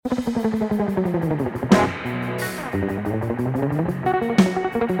I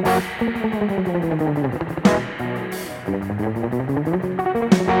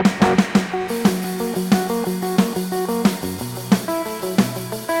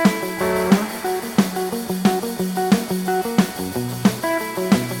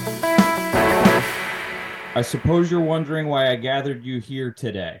suppose you're wondering why I gathered you here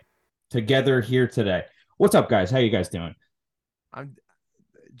today, together here today. What's up, guys? How you guys doing? I'm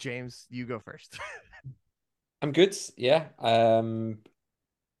James, you go first. I'm good. Yeah.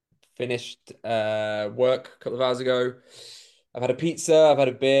 Finished work a couple of hours ago. I've had a pizza, I've had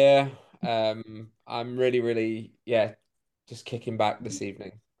a beer. I'm really, yeah, just kicking back this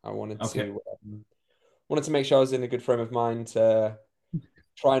evening. I Okay. wanted to make sure I was in a good frame of mind to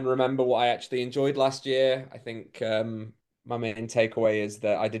try and remember what I actually enjoyed last year. I think my main takeaway is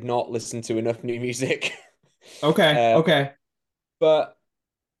that I did not listen to enough new music. Okay. Uh, Okay. but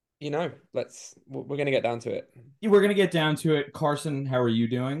we're gonna get down to it. We're gonna get down to it. Carson, how are you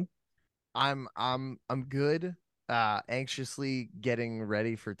doing? I'm good. Anxiously getting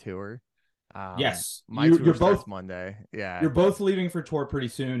ready for tour. Yes. My You tour you're starts both Monday. Yeah. you're both leaving for tour pretty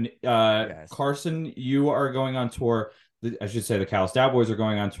soon. Yes. Carson, you are going on tour. I should say the Callous Daoboys are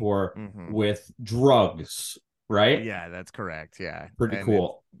going on tour hmm with drugs, right? Yeah, that's correct. Yeah. Pretty And it's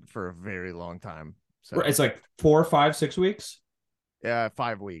cool. for a very long time. It's So, like 4, 5, 6 weeks. yeah,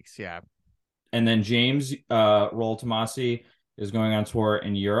 5 weeks. Yeah. And then James Rolo Tomassi is going on tour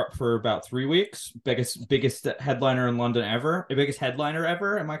in Europe for about 3 weeks. Biggest headliner in London ever. The biggest headliner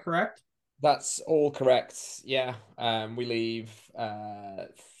ever. Am I correct? That's all correct. Yeah. We leave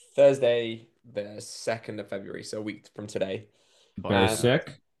Thursday, the 2nd of February, so a week from today. Very Fun. And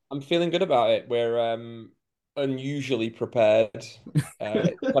sick. I'm feeling good about it. We're unusually prepared.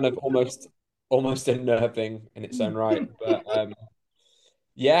 It's kind of almost unnerving in its own right. But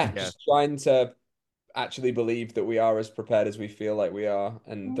yeah, Yeah. just trying to actually believe that we are as prepared as we feel like we are,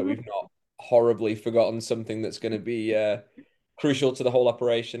 and that we've not horribly forgotten something that's going to be crucial to the whole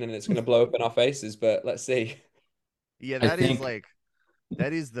operation, and it's going to blow up in our faces. But let's see. Yeah, I that is think like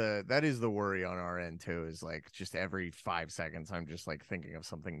that is the worry on our end too, is like just every 5 seconds I'm just like thinking of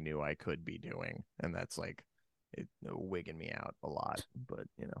something new I could be doing. And that's like it wigging me out a lot. But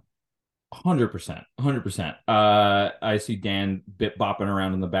 100%, 100%. I see Dan bit bopping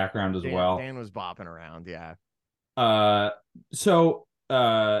around in the background as well. Dan was bopping around, yeah. Uh, so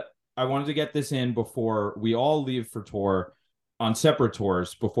I wanted to get this in before we all leave for tour on separate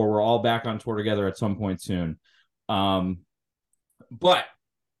tours before we're all back on tour together at some point soon. Um, but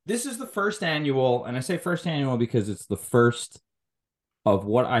this is the first annual, and I say first annual because it's the first of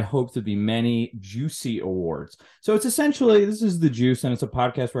what I hope to be many juicy awards. So it's essentially this is the juice, and it's a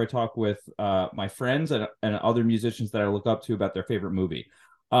podcast where I talk with my friends and other musicians that I look up to about their favorite movie.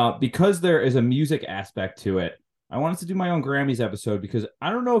 Because there is a music aspect to it, I wanted to do my own Grammys episode because I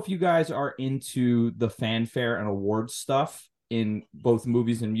don't know if you guys are into the fanfare and awards stuff in both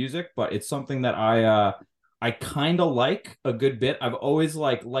movies and music, but it's something that I kind of like a good bit. I've always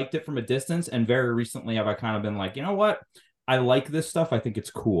liked it from a distance, and very recently have I kind of been like, you know what? I like this stuff. I think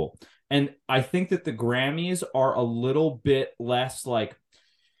it's cool. And I think that the Grammys are a little bit less like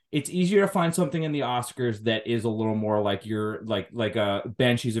it's easier to find something in the Oscars that is a little more like your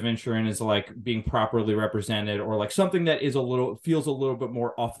Banshees of Inisherin is like being properly represented, or like something that is a little feels a little bit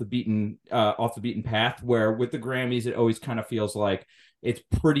more off the beaten path. Where with the Grammys, it always kind of feels like it's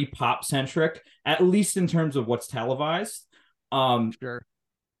pretty pop centric, at least in terms of what's televised. Um, Sure.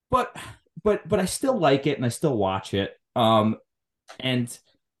 but but I still like it and I still watch it. And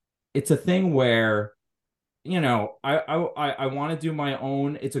it's a thing where I want to do my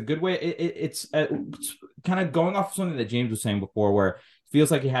own. It's a good way. It's kind of going off of something that James was saying before, where it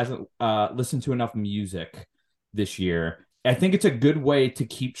feels like he hasn't listened to enough music this year. I think it's a good way to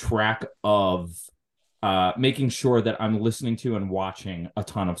keep track of making sure that I'm listening to and watching a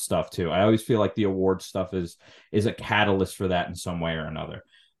ton of stuff too. I always feel like the award stuff is a catalyst for that in some way or another.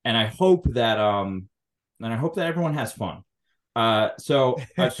 And I hope that everyone has fun. So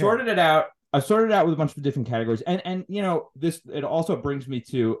I've sorted it out. I've sorted it out with a bunch of different categories, and this it also brings me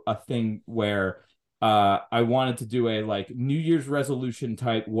to a thing where I wanted to do a like New Year's resolution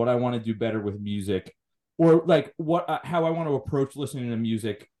type what I want to do better with music, or like what how I want to approach listening to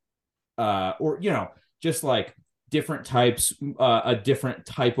music, or just like different types, a different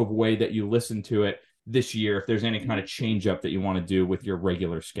type of way that you listen to it this year. If there's any kind of change up that you want to do with your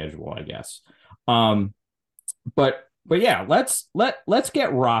regular schedule, I guess. Um, but yeah, let's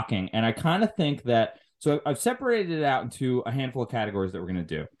get rocking. And I kind of think that so I've separated it out into a handful of categories that we're gonna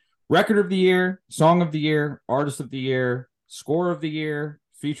do: record of the year, song of the year, artist of the year, score of the year,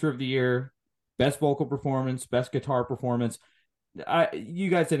 feature of the year, best vocal performance, best guitar performance. You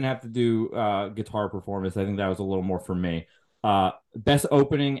guys didn't have to do guitar performance. I think that was a little more for me. Best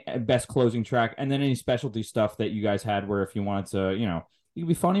opening, best closing track, and then any specialty stuff that you guys had where if you wanted to, you could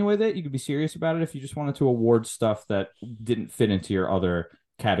be funny with it, you could be serious about it if you just wanted to award stuff that didn't fit into your other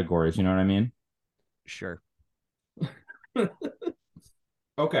categories. You know what I mean? Sure.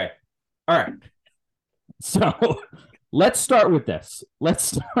 Okay. All right. So let's start with this. Let's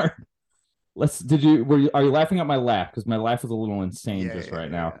start. Are you laughing at my laugh? Because my laugh is a little insane right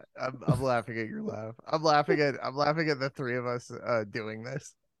now. I'm laughing at your laugh. I'm laughing at the three of us doing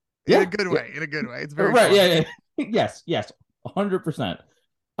this. Yeah, in a good way. In a good way. It's very right. fun. Yeah. Yes. 100%.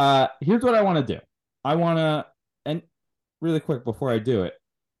 Here's what I want to do. And really quick before I do it,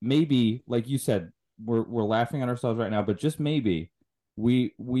 maybe, like you said, we're laughing at ourselves right now, but just maybe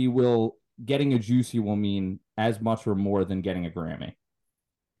we will getting a juicy will mean as much or more than getting a Grammy.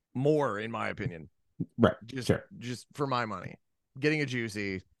 More, in my opinion. Right. Just for my money. Getting a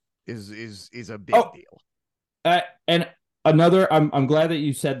juicy is a big deal. And another, I'm glad that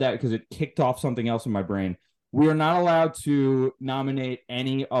you said that because it kicked off something else in my brain. We are not allowed to nominate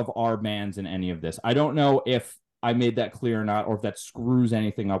any of our bands in any of this. I don't know if I made that clear or not, or if that screws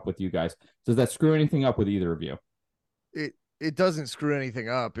anything up with you guys. Does that screw anything up with either of you? It doesn't screw anything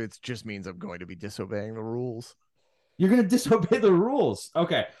up. It just means I'm going to be disobeying the rules. You're going to disobey the rules.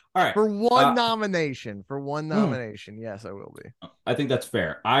 Okay. All right. For one nomination. Yes, I will be. I think that's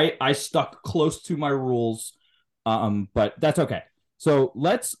fair. I stuck close to my rules, but that's okay. So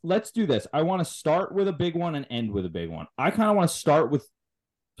let's do this. I want to start with a big one and end with a big one. I kind of want to start with.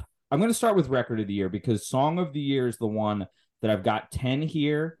 I'm going to start with record of the year because song of the year is the one that I've got 10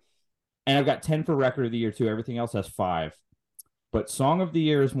 here, and I've got 10 for record of the year too. Everything else has 5. But song of the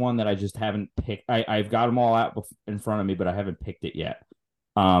year is one that I just haven't picked. I've got them all out in front of me, but I haven't picked it yet.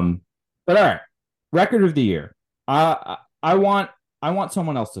 But all right, record of the year. I want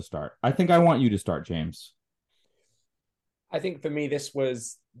someone else to start. I think I want you to start, James. I think for me, this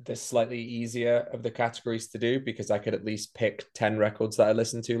was the slightly easier of the categories to do because I could at least pick 10 records that I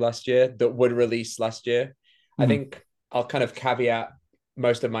listened to last year that would release last year. Mm-hmm. I think I'll kind of caveat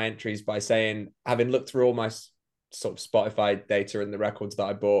most of my entries by saying, having looked through all my sort of Spotify data and the records that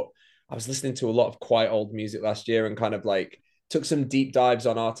I bought, I was listening to a lot of quite old music last year and kind of like took some deep dives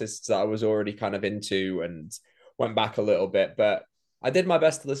on artists that I was already kind of into and went back a little bit. But I did my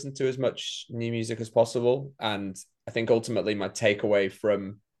best to listen to as much new music as possible. And I think ultimately my takeaway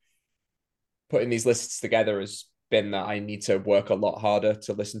from putting these lists together has been that I need to work a lot harder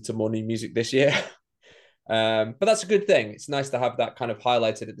to listen to more new music this year. But that's a good thing. It's nice to have that kind of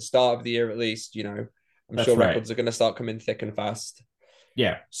highlighted at the start of the year, at least, I'm sure records are going to start coming thick and fast.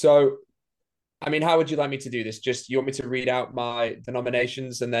 Yeah. So, I mean, how would you like me to do this? Just, you want me to read out the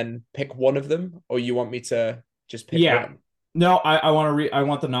nominations and then pick one of them? Or you want me to just pick one? No, I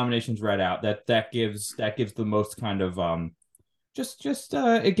want the nominations read out. That gives the most kind of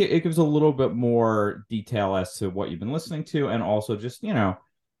it gives a little bit more detail as to what you've been listening to, and also just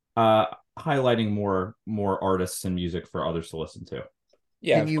highlighting more artists and music for others to listen to.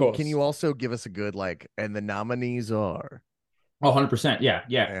 Yeah, can you also give us a good and the nominees are? 100%. Yeah.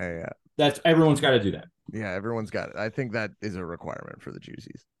 That's everyone's got to do that. Yeah, everyone's got it. I think that is a requirement for the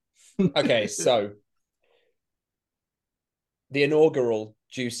Juicies. Okay, so the inaugural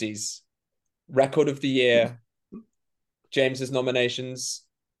Juicies record of the year, James's nominations,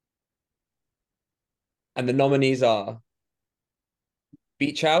 and the nominees are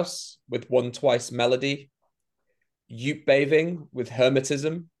Beach House with One Twice Melody, Ute Bathing with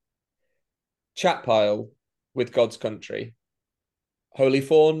Hermetism, Chat Pile with God's Country, Holy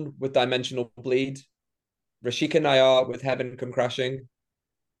Fawn with Dimensional Bleed, Rashika Nayar with Heaven Come Crashing,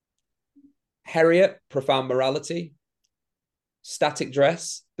 Harriet, Profound Morality, Static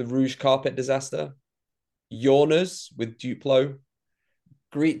Dress, The Rouge Carpet Disaster, Yawners with Duplo,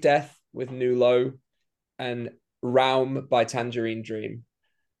 Greet Death with New Low, and Raum by Tangerine Dream.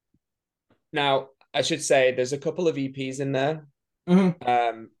 Now, I should say there's a couple of EPs in there.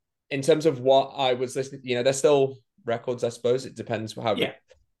 Mm-hmm. In terms of what I was listening, they're still records, I suppose. It depends how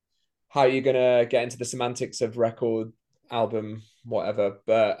you're gonna get into the semantics of record, album, whatever.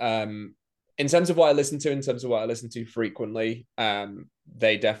 But in terms of what I listen to, frequently,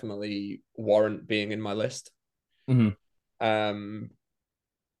 they definitely warrant being in my list. Mm-hmm.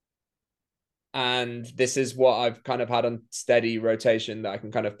 And this is what I've kind of had on steady rotation that I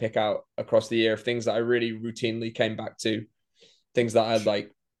can kind of pick out across the year of things that I really routinely came back to, things that I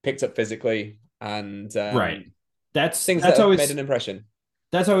picked up physically, and right. That's that always made an impression.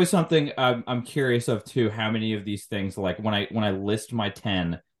 That's always something I'm curious of too. How many of these things, like when I list my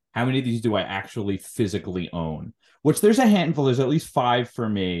 10, how many of these do I actually physically own? Which there's a handful. There's at least five for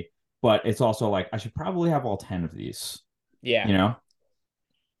me, but it's also like I should probably have all 10 of these, Yeah. you know?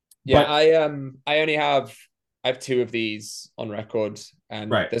 Yeah, But I only have I have two of these on record,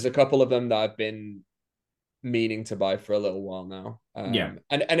 and right, there's a couple of them that I've been meaning to buy for a little while now. yeah,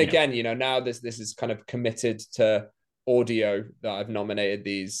 And yeah, again, now this is kind of committed to audio that I've nominated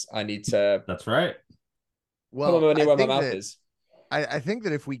these. I need to that's right. put my Well, money where my mouth is. I think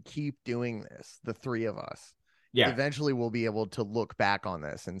that if we keep doing this, the three of us, Yeah, eventually we'll be able to look back on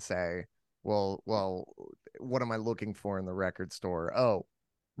this and say, well, what am I looking for in the record store? Oh,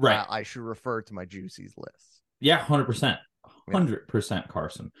 right. I should refer to my Juicy's list. Yeah, 100%. Yeah. 100%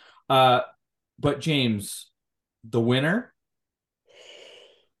 Carson. Uh, but James, the winner,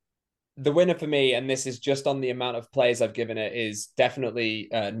 The winner for me, and this is just on the amount of plays I've given it, is definitely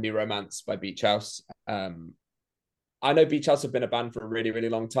New Romance by Beach House. I know Beach House have been a band for a really, really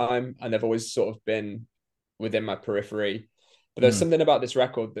long time, and they've always sort of been within my periphery. But there's mm, something about this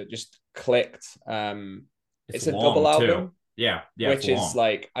record that just clicked. it's It's a double long too. album, Yeah, yeah, it's which is long.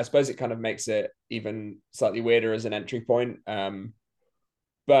 like, I suppose it kind of makes it even slightly weirder as an entry point.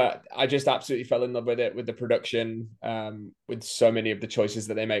 But I just absolutely fell in love with it, with the production, with so many of the choices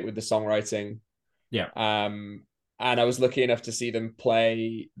that they make with the songwriting. Yeah. Um, and I was lucky enough to see them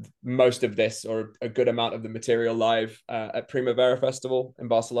play most of this, or a good amount of the material, live at Primavera Festival in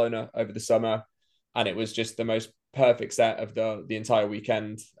Barcelona over the summer, and it was just the most perfect set of the entire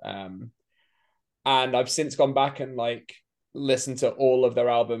weekend. And I've since gone back and like listened to all of their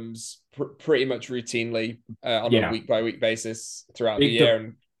albums pretty much routinely on a Yeah. week by week basis throughout the Big year. de-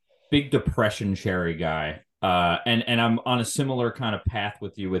 And big depression cherry guy. And I'm on a similar kind of path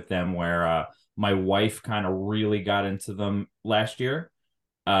with you with them where my wife kind of really got into them last year.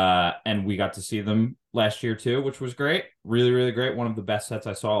 And we got to see them last year too, which was great. Really, really great. One of the best sets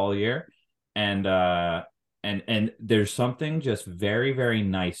I saw all year. And and there's something just very, very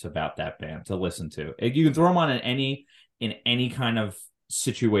nice about that band to listen to. You can throw them on in any kind of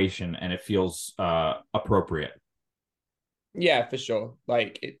situation and it feels appropriate. yeah, for sure.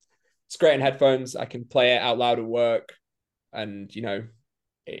 Like it's great in headphones. I can play it out loud at work, and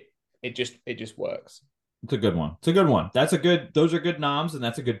it it just works. It's a good one. It's a good one. Those are good noms, and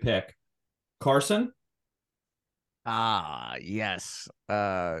that's a good pick. Carson, Ah, yes.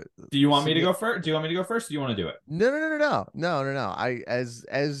 do you want So me to yeah, go first? Do you want me to go first? Or do you want to do it? no. I as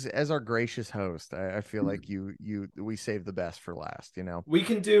our gracious host, I feel like we save the best for last. We're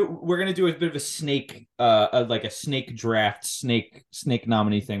gonna do a bit of a snake, like a snake draft, snake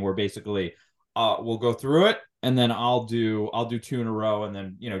nominee thing where basically we'll go through it and then I'll do two in a row and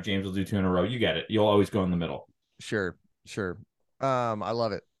then James will do two in a row. You get it. You'll always go in the middle. Sure, sure. I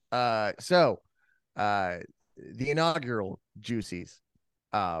love it. So, uh, the inaugural Juicies,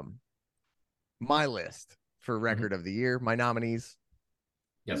 um, my list for Mhm. record of the year, my nominees,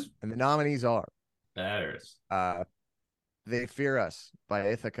 Yes, and the nominees are, that is. uh, "They Fear Us" by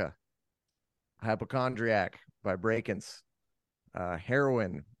Ithaca, "Hypochondriac" by Breakins,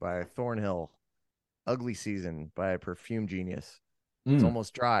 "Heroin" by Thornhill, "Ugly Season" by Perfume Genius, "It's Mm,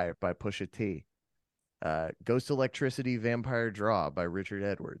 Almost Dry" by Pusha T, "Ghost Electricity Vampire Draw" by Richard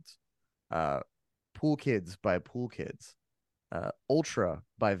Edwards, uh, "Pool Kids" by Pool Kids, "Ultra"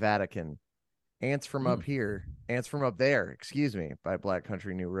 by Vatican, mm, Ants from Up There, excuse me, by Black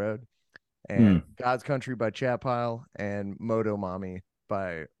Country New Road, and mm. "God's Country" by Chat Pile, and "Moto Mommy"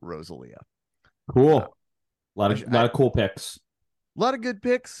 by Rosalia. Uh, Cool. I, Lot of cool picks. a lot of good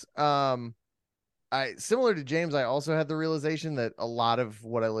picks. I similar to James, I also had the realization that a lot of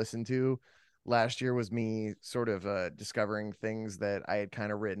what I listened to last year was me sort of discovering things that I had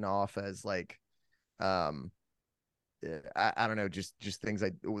kind of written off as like um I don't know, just things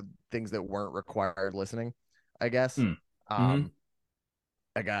that weren't required listening, I guess. Mm. Hmm. Um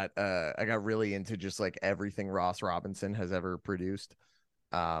I got really into just like everything Ross Robinson has ever produced.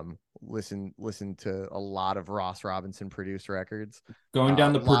 Listen to a lot of Ross Robinson produced records. Going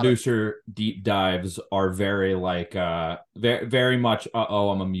down A the lot of producer deep dives are very like very very much oh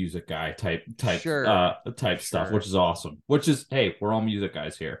I'm a music guy Sure, type stuff, sure. which is awesome. Which is hey, we're all music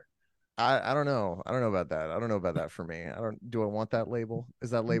guys here. I don't know. I don't know about that. I don't know about that for me. I don't do I want that label? Is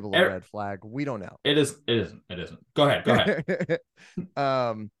that label a Er, red flag? We don't know. it isn't. Go ahead. Go ahead.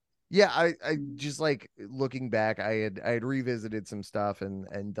 um yeah, I just like looking back, I had revisited some stuff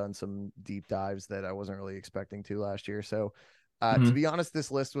and done some deep dives that I wasn't really expecting to last year. So to Hmm. be honest,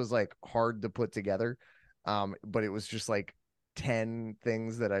 this list was like hard to put together. But it was just like 10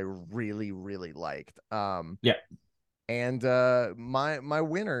 things that I really, really liked. Yeah. And my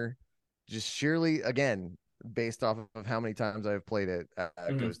winner, just sheerly again based off of how many times I've played it,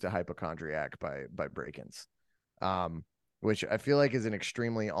 Mhm. goes to Hypochondriac by Breakins, which I feel like is an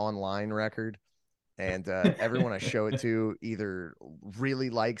extremely online record. And everyone I show it to either really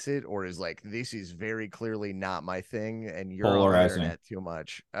likes it or is like, this is very clearly not my thing, and you're on the Polarizing. internet too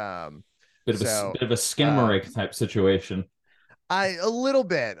much. Bit of a Um, Skinamarink type situation. a little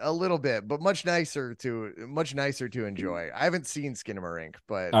bit, but much nicer to enjoy. I haven't seen Skinamarink,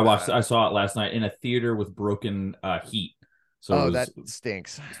 but I saw it last night in a theater with broken heat, so oh, it that was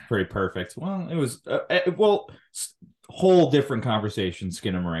stinks. pretty perfect. Well, it was whole different conversation,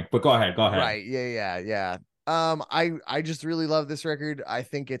 Skinamarink. But go ahead, go ahead. Right. Yeah. I just really love this record. I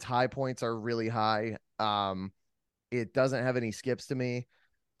think its high points are really high. It doesn't have any skips to me.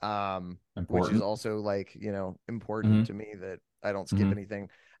 Which is Important. also like, important Hmm. to me that I don't skip Hmm. anything.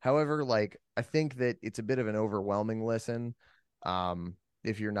 However, like I think that it's a bit of an overwhelming listen.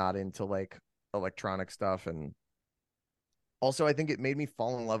 If you're not into like electronic stuff, and also I think it made me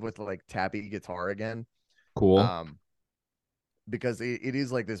fall in love with like tappy guitar again. Cool. Um, because it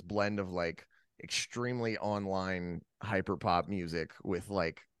is like this blend of like extremely online hyper pop music with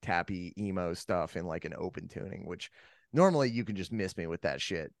like tappy emo stuff and like an open tuning, which normally you can just miss me with that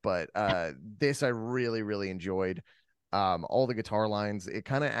shit. But this I really, really enjoyed. All the guitar lines, it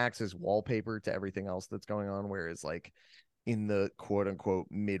kind of acts as wallpaper to everything else that's going on, whereas like in the quote unquote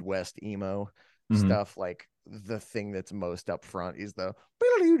Midwest emo Hmm. stuff, like the thing that's most up front is the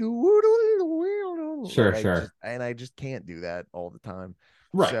like Sure, sure. I just can't do that all the time.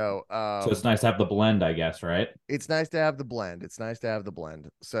 Right. So So it's nice to have the blend, I guess, right? it's nice to have the blend. It's nice to have the blend.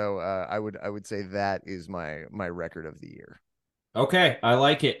 So I would say that is my record of the year. Okay, I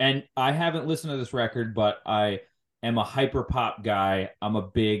like it. And I haven't listened to this record, but I am a hyper pop guy.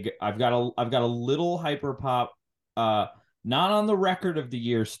 I've got a little hyper pop, uh not on the record of the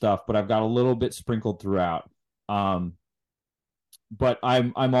year stuff, but I've got a little bit sprinkled throughout. Um, but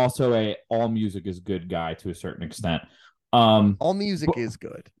I'm also a all music is good guy to a certain extent. Um, All music but is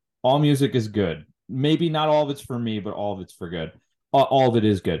good. all music is good. Maybe not all of it's for me, but all of it's for good. All of it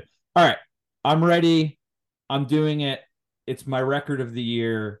is good. All right, I'm ready. I'm doing it. It's my record of the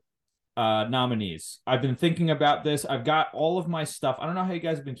year nominees. I've been thinking about this. I've got all of my stuff. I don't know how you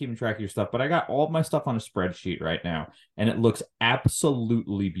guys have been keeping track of your stuff, but I got all of my stuff on a spreadsheet right now, and it looks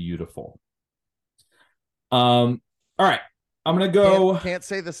absolutely beautiful. All right. I'm gonna go Can't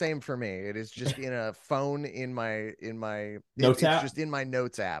say the same for me. It is just in a phone notes it's app. just in my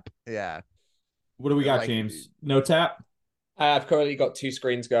notes app. Yeah. What do we got, Like James? Notes app? I've currently got two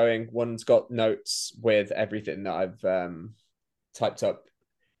screens going. One's got notes with everything that I've typed up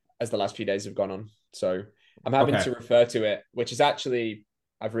as the last few days have gone on. So I'm having Okay. to refer to it, which is actually,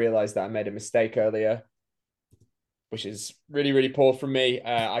 I've realized that I made a mistake earlier, which is really, really poor from me.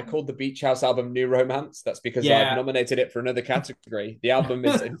 I called the Beach House album New Romance. That's because I've Yeah. nominated it for another category. The album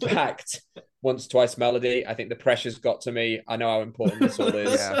is, in fact, Once Twice Melody. I think the pressure's got to me. I know how important this all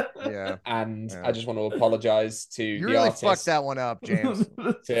is. yeah, yeah, And I yeah. just want to apologize to You the really fucked artist, that one up, James.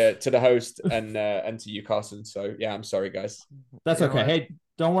 to the host, and to you, Carson. So yeah, I'm sorry, guys. That's You know okay. what? Hey,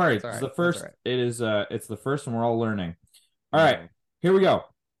 don't worry. That's all It's right. the That's all first. right. It's the first and we're all learning. All right. Mm. Here we go.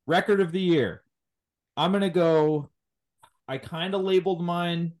 Record of the year. I'm gonna go. I kind of labeled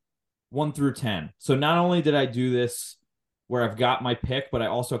mine 1 through 10. So not only did I do this where I've got my pick, but I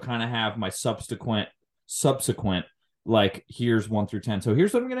also kind of have my subsequent like here's 1 through 10. So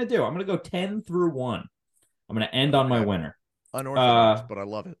here's what I'm gonna do. I'm gonna go 10 through 1. I'm gonna end on my Okay. winner. Unorthodox, but I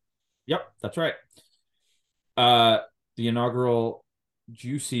love it. Yep, that's right. Uh, the inaugural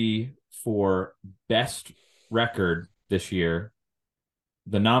Juicy for best record this year.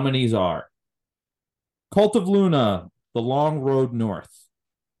 The nominees are Cult of Luna, The Long Road North,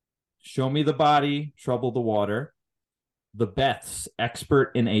 Show Me the Body, Trouble the Water, The Beths,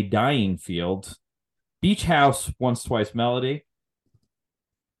 Expert in a Dying Field, Beach House, Once Twice Melody,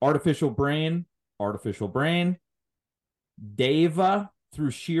 Artificial Brain, Artificial Brain, Deva,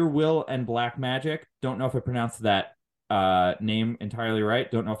 Through Sheer Will and Black Magic. Don't know if I pronounced that name entirely right.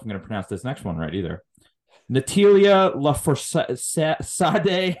 Don't know if I'm going to pronounce this next one right either. Natalia La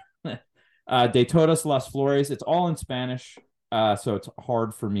Forsade, De Todas las Flores. It's all in Spanish, so it's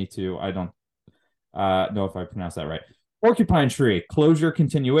hard for me to. I don't know if I pronounced that right. Porcupine Tree, Closure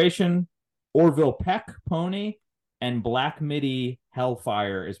Continuation, Orville Peck, Pony, and Black Midi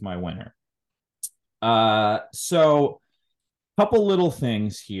Hellfire is my winner. So couple little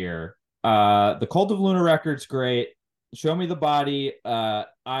things here. The Cult of Luna record's great. Show Me the Body.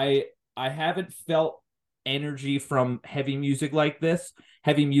 I haven't felt energy from heavy music like this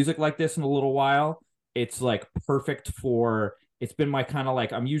in a little while. it's like perfect for. It's been my kind of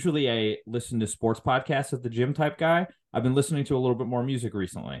like I'm usually a listen to sports podcasts at the gym type guy. I've been listening to a little bit more music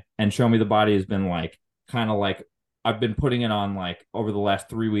recently, and Show Me the Body has been like kind of like I've been putting it on like over the last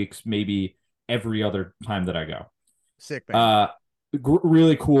 3 weeks, maybe every other time that I go. Sick band. Uh,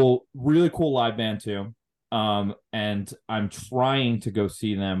 really cool live band too. And I'm trying to go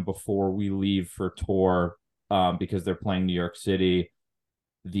see them before we leave for tour, because they're playing New York City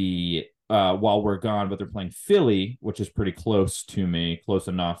while we're gone, but they're playing Philly, which is pretty close to me, close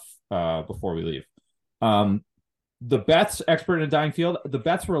enough before we leave. The Beths, Expert in a Dying Field. The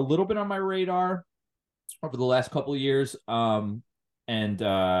Beths were a little bit on my radar over the last couple of years. And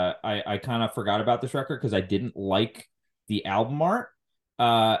I kind of forgot about this record because I didn't like the album art.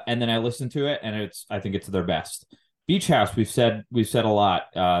 And then I listened to it, and I think it's their best. Beach House, we've said a lot.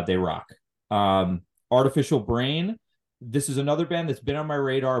 They rock. Artificial Brain. This is another band that's been on my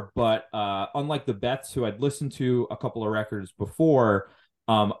radar, but unlike the Beths, who I'd listened to a couple of records before,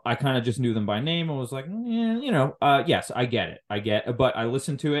 I kind of just knew them by name and was like, yes, I get it. But I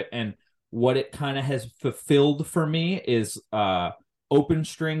listened to it, and what it kind of has fulfilled for me is open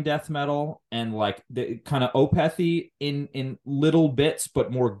string death metal and like the kind of opethy in little bits,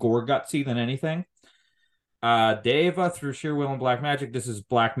 but more gore gutsy than anything. Deva Through Sheer Will and Black Magic. This is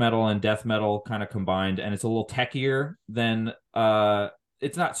black metal and death metal kind of combined, and it's a little techier than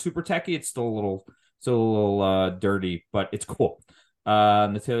it's not super techy, it's still a little dirty, but it's cool.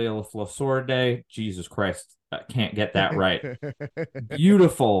 Natalia Lafourcade, Jesus Christ, I can't get that right.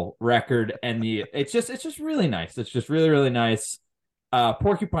 Beautiful record, and it's just really nice. It's just really, really nice.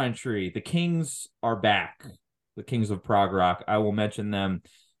 Porcupine Tree, the Kings are back. The Kings of prog rock. I will mention them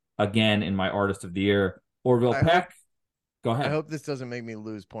again in my Artist of the Year. Orville Peck. Go ahead. I hope this doesn't make me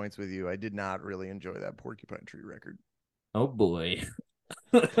lose points with you. I did not really enjoy that Porcupine Tree record. Oh boy.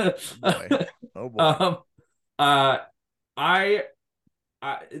 Oh boy. Oh boy. I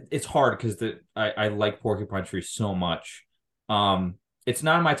it's hard because I like Porcupine Tree so much. It's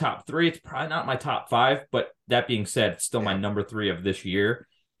not in my top three. It's probably not my top five. But that being said, it's still my number three of this year,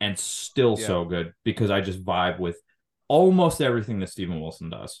 and still so good because I just vibe with almost everything that Steven Wilson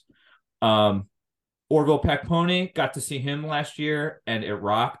does. Orville Peck Pony, got to see him last year, and it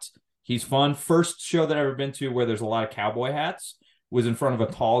rocked. He's fun. First show that I've ever been to where there's a lot of cowboy hats was in front of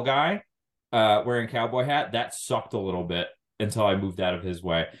a tall guy wearing a cowboy hat. That sucked a little bit until I moved out of his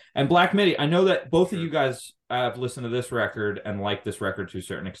way. And Black Midi, I know that both of you guys have listened to this record and like this record to a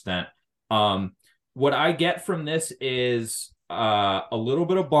certain extent. What I get from this is a little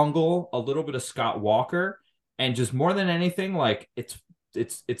bit of Bungle, a little bit of Scott Walker, and just more than anything, like it's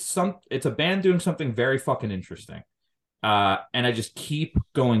a band doing something very fucking interesting. And I just keep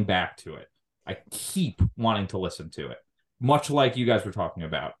going back to it. I keep wanting to listen to it, much like you guys were talking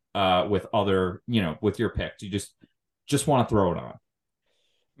about with other, with your picks. You just want to throw it on.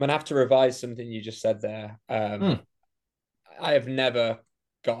 I'm gonna have to revise something you just said there. I have never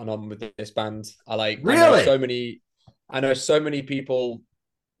gotten on with this band. Really? I know so many people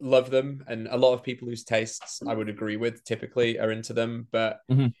love them, and a lot of people whose tastes I would agree with typically are into them, but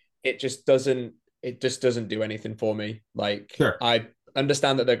it just doesn't do anything for me. Like, sure. I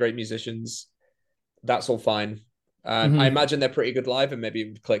understand that they're great musicians. That's all fine. I imagine they're pretty good live, and maybe it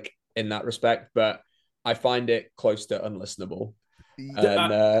would click in that respect, but I find it close to unlistenable. And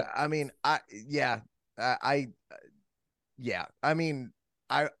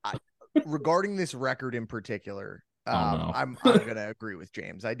regarding this record in particular, I'm gonna agree with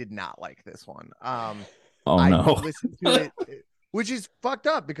James. I did not like this one. I listened to it, which is fucked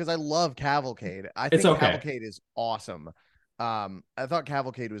up because I love Cavalcade. I think Cavalcade is awesome. I thought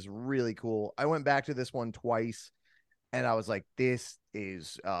Cavalcade was really cool. I went back to this one twice, and I was like, this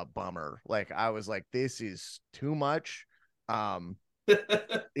is a bummer. Like, I was like, this is too much.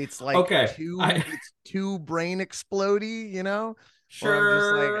 It's like it's too brain explodey,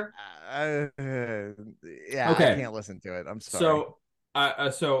 Sure. I'm just like, I can't listen to it. I'm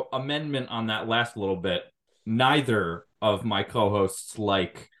sorry. So amendment on that last little bit. Neither of my co-hosts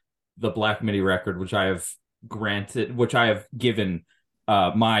like the Black Midi record, which I have given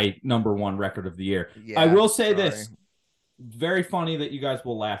my number one record of the year. I will say this, very funny that you guys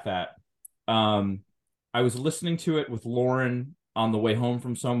will laugh at. I was listening to it with Lauren on the way home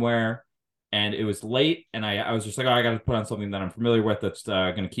from somewhere, and it was late, and I was just like, I got to put on something that I'm familiar with that's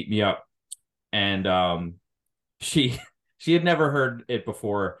going to keep me up. And she had never heard it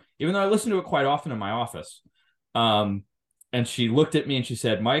before, even though I listen to it quite often in my office. And she looked at me and she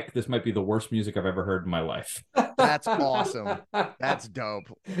said, Mike, this might be the worst music I've ever heard in my life. That's awesome. That's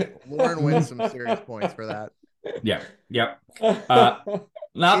dope. Lauren wins some serious points for that. Yeah. Yep. Uh,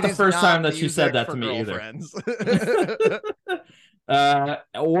 not It the is first not time that she said music that for to me either. girlfriends.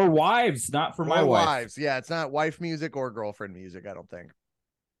 Or wives, not for my Or wife. wives. Yeah, it's not wife music or girlfriend music, I don't think.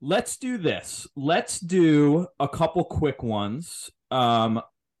 Let's do this. Let's do a couple quick ones.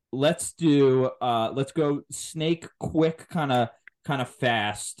 Let's go snake quick, kind of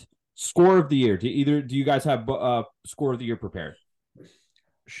fast. Score of the year. Do you guys have score of the year prepared?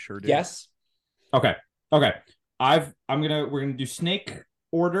 Sure do. Yes. Okay. Okay. We're gonna do snake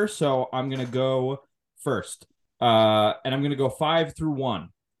order, so I'm gonna go first. And I'm gonna go 5 through 1.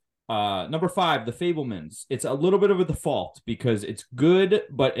 Number 5, The Fablemans. It's a little bit of a default because it's good,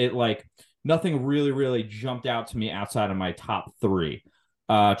 but it like nothing really, really jumped out to me outside of my top 3.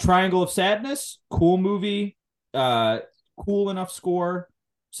 Triangle of Sadness, cool movie, uh, cool enough score.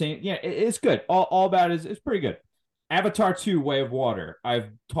 Same, yeah, it's good. All about it is it's pretty good. Avatar 2, Way of Water. I've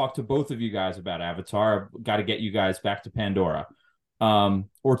talked to both of you guys about Avatar. I've got to get you guys back to Pandora,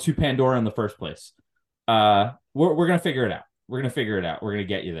 or to Pandora in the first place. We're gonna figure it out. We're gonna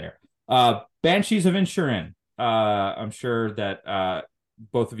get you there. Banshees of Inisherin. I'm sure that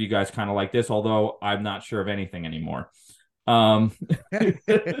both of you guys kind of like this, although I'm not sure of anything anymore. Um,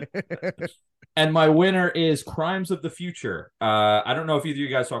 and my winner is Crimes of the Future. I don't know if either of you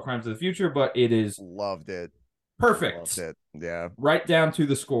guys saw Crimes of the Future, but it is Loved it. Loved perfect. it. Yeah. Right down to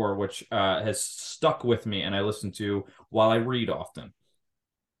the score, which has stuck with me and I listen to while I read often.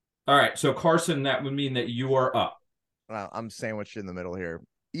 All right, so Carson, that would mean that you are up. I'm sandwiched in the middle here.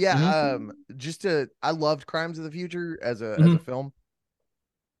 Yeah, Mm-hmm. I loved Crimes of the Future as a Mm-hmm. film.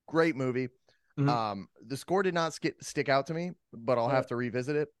 Great movie. Mm-hmm. The score did not stick out to me, but I'll have to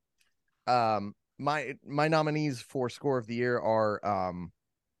revisit it. My nominees for score of the year are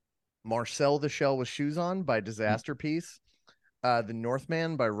Marcel the Shell with Shoes On by Disaster Piece, The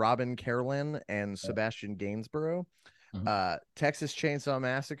Northman by Robin Carolan and Sebastian Gainsborough, Mm-hmm. Texas Chainsaw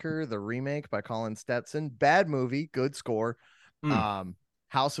Massacre, the remake by Colin Stetson. Bad movie, good score. Mm.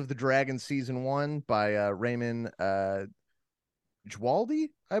 House of the Dragon season 1 by Raymond Jawaldi,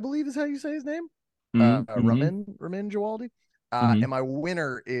 I believe is how you say his name. Mm-hmm. Ramin Jawaldi. Mm-hmm. And my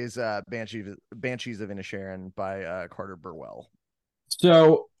winner is Banshees of Inisherin by Carter Burwell.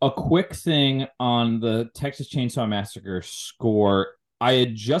 So, a quick thing on the Texas Chainsaw Massacre score. I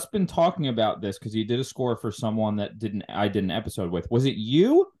had just been talking about this because you did a score for someone that didn't I did an episode with. Was it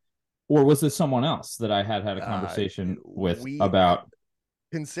you, or was this someone else that I had a conversation with We about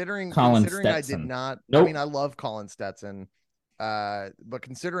Colin considering I did Stetson? not. I mean, Nope. I love Colin Stetson, but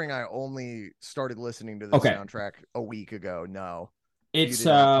considering I only started listening to this Okay. soundtrack a week ago, no, you It's did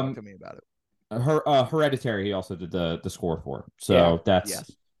not talk to me about it. Hereditary. He also did the score for. Yeah. So that's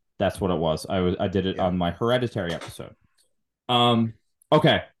Yes. that's what it was. I did it Yeah. on my Hereditary episode.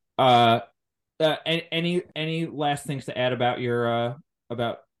 Okay. Any last things to add about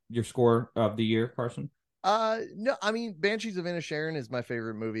your score of the year, Carson? No, I mean, Banshees of Inisherin is my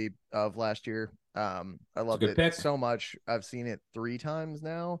favorite movie of last year. I It's a loved good it pick. so much. I've seen it 3 times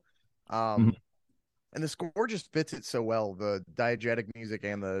now. Mhm. And the score just fits it so well. The diegetic music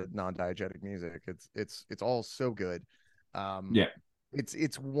and the non-diegetic music. It's all so good. Um, Yeah.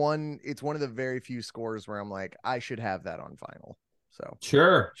 it's one of the very few scores where I'm like, I should have that on vinyl. So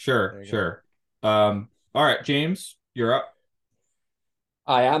Sure. Sure. there you go. Sure. All right, James, you're up.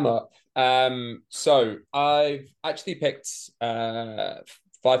 I am up. So I've actually picked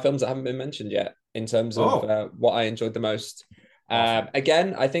 5 films that haven't been mentioned yet in terms of Oh. what I enjoyed the most. Awesome.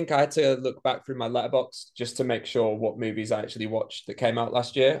 Again, I think I had to look back through my letterbox just to make sure what movies I actually watched that came out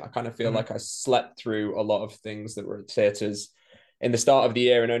last year. I kind of feel Mhm. like I slept through a lot of things that were at theaters in the start of the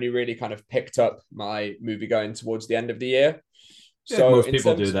year and only really kind of picked up my movie going towards the end of the year. Yeah, So most in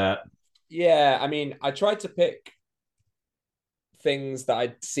people do terms, that. yeah, I mean, I tried to pick things that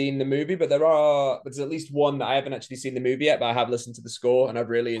I'd seen the movie, but there's at least one that I haven't actually seen the movie yet, but I have listened to the score and I've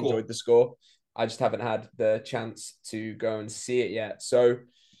really enjoyed Cool. the score. I just haven't had the chance to go and see it yet. So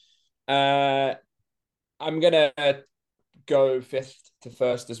uh I'm gonna go fifth to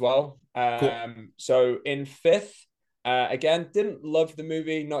first as well. Cool. So in fifth, again, didn't love the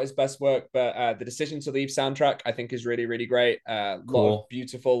movie, not his best work, but the Decision to Leave soundtrack I think is really, really great. A lot of Cool.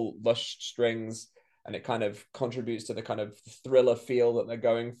 beautiful, lush strings, and it kind of contributes to the kind of thriller feel that they're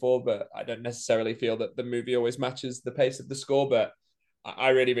going for. But I don't necessarily feel that the movie always matches the pace of the score. But I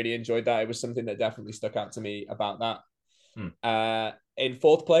really, really enjoyed that. It was something that definitely stuck out to me about that. Hmm. In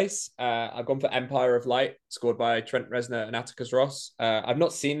fourth place, I've gone for Empire of Light, scored by Trent Reznor and Atticus Ross. I've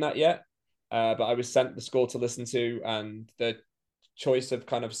not seen that yet, but I was sent the score to listen to, and the choice of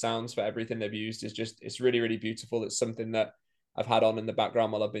kind of sounds for everything they've used is just, it's really, really beautiful. It's something that I've had on in the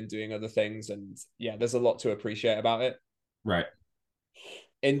background while I've been doing other things. And yeah, there's a lot to appreciate about it. Right.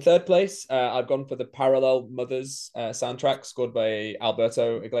 In third place, I've gone for the Parallel Mothers soundtrack scored by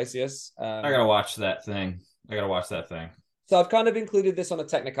Alberto Iglesias. I gotta watch that thing. I gotta watch that thing. So I've kind of included this on a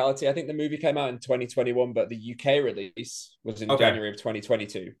technicality. I think the movie came out in 2021, but the UK release was in Okay. January of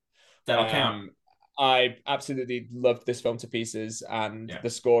 2022. That'll count. Um, I absolutely loved this film to pieces, and Yeah. the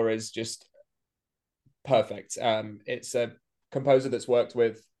score is just perfect. It's a composer that's worked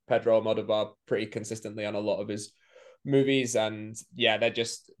with Pedro Almodovar pretty consistently on a lot of his movies, and yeah,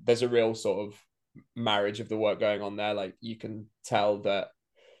 there's a real sort of marriage of the work going on there. Like you can tell that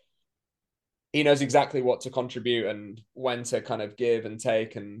he knows exactly what to contribute and when to kind of give and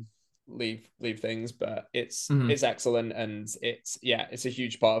take and leave things, but Mhm. it's excellent, and it's a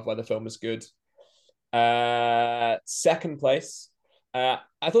huge part of why the film is good. Second place.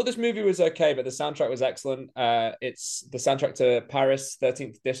 I thought this movie was okay, but the soundtrack was excellent. It's the soundtrack to Paris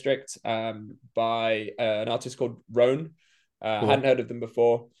 13th District by an artist called Rhone. I hadn't Cool. heard of them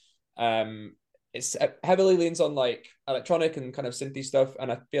before. It's heavily leans on like electronic and kind of synthy stuff, and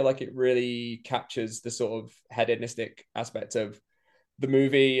I feel like it really captures the sort of hedonistic aspect of the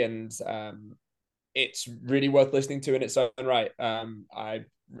movie, and it's really worth listening to in its own right. I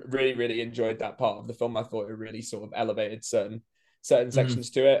really enjoyed that part of the film. I thought it really sort of elevated certain Mhm. sections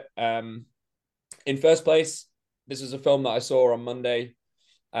to it. In first place, this is a film that I saw on Monday.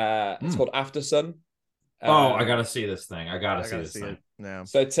 It's Mm. called After Sun. Oh, I Um, gotta see this thing. I gotta I see gotta this see thing. it now.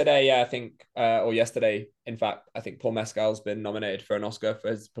 so today, yeah, I think, or yesterday, in fact, I think Paul Mescal's been nominated for an Oscar for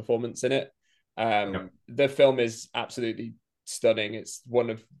his performance in it. Yep. The film is absolutely stunning. It's one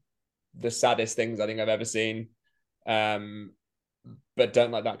of the saddest things I think I've ever seen. Um, but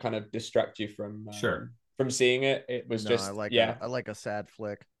don't let that kind of distract you Sure. from seeing it. It was No, just yeah. I like a sad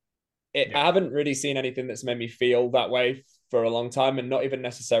flick. I Yeah. haven't really seen anything that's made me feel that way for a long time, and not even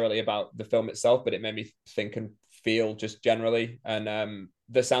necessarily about the film itself, but it made me think and feel just generally. And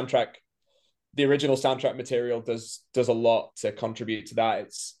the soundtrack, the original soundtrack material does a lot to contribute to that.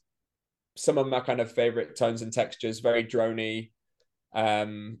 It's some of my kind of favorite tones and textures, very drony.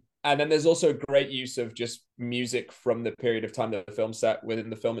 And then there's also great use of just music from the period of time that the film set within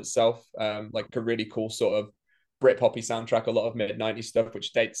the film itself, like a really cool sort of Britpoppy soundtrack, a lot of mid '90s stuff,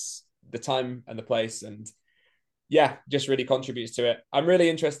 which dates the time and the place, and yeah, just really contributes to it. I'm really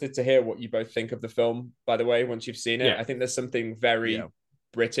interested to hear what you both think of the film. By the way, once you've seen it, Yeah. I think there's something Yeah. very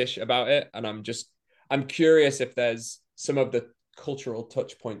British about it, and I'm curious if there's some of the cultural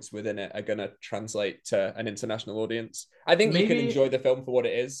touch points within it are going to translate to an international audience. I think you can Maybe. enjoy the film for what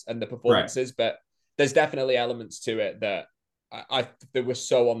it is and the Right. performances, but there's definitely elements to it that I that were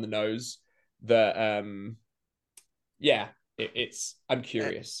so on the nose that yeah, it's I'm E-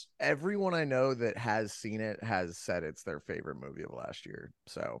 curious. Everyone I know that has seen it has said it's their favorite movie of last year.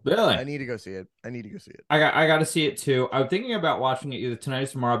 So Really. I need to go see it. I need to go see it. I got to see it too. I'm thinking about watching it either tonight or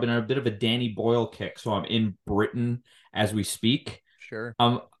tomorrow. I've been on a bit of a Danny Boyle kick, so I'm in Britain as we speak. Sure.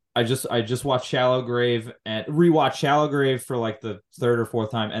 Um, I just watched Shallow Grave and rewatched Shallow Grave for like the third or fourth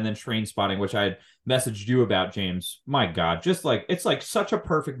time, and then Train Spotting, which I had messaged you about, James. My God, just like it's like such a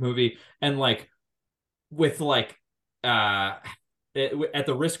perfect movie, and like with like uh at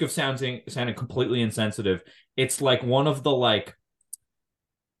the risk of sounding completely insensitive, it's like one of the like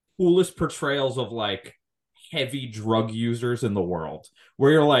coolest portrayals of like heavy drug users in the world,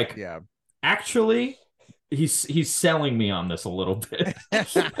 where you're like, Yeah. actually, he's selling me on this a little bit.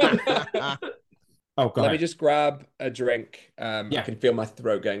 Oh, go Let me ahead. just grab a drink. I Yeah, can feel my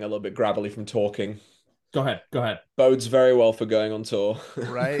throat getting a little bit gravelly from talking. go ahead. Go ahead. Bodes very well for going on tour.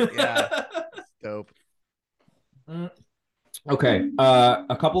 Right? Yeah. Dope. Okay.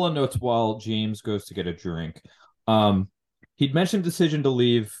 A couple of notes while James goes to get a drink. Um, he'd mentioned Decision to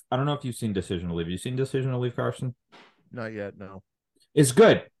Leave. I don't know if you've seen Decision to Leave. You seen Decision to Leave, Carson? Not yet. No. It's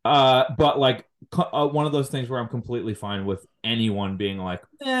good. But like one of those things where I'm completely fine with anyone being like,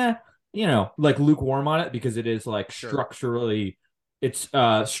 like lukewarm on it because it is like Sure. structurally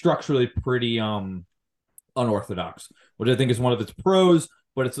pretty unorthodox, which I think is one of its pros,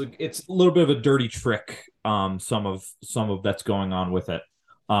 but it's a little bit of a dirty trick. Some of that's going on with it.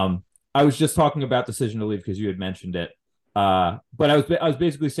 Um, I was just talking about Decision to Leave because you had mentioned it. But I was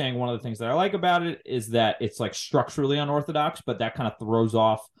basically saying one of the things that I like about it is that it's like structurally unorthodox, but that kind of throws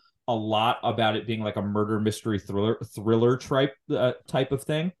off a lot about it being like a murder mystery thriller type of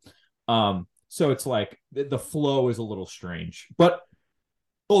thing. So it's like the flow is a little strange, but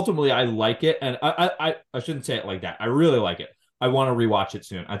ultimately I like it, and I shouldn't say it like that. I really like it. I want to rewatch it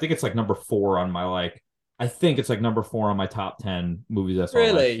soon. I think it's like number four on my like. I think it's like number four on my top 10 movies I saw last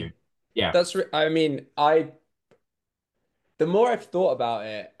year. Really? Yeah. I mean, I the more I've thought about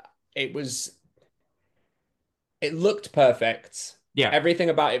it, it looked perfect. Yeah, Everything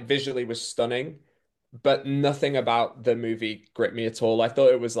about it visually was stunning, but nothing about the movie gripped me at all. I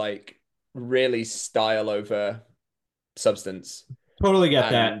thought it was like really style over substance. totally get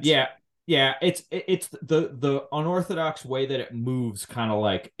that. And Yeah, yeah. It's the unorthodox way that it moves, kind of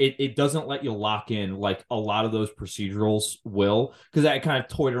like it doesn't let you lock in like a lot of those procedurals will, because I kind of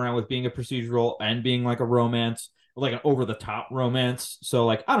toyed around with being a procedural and being like a romance, like an over the top romance. So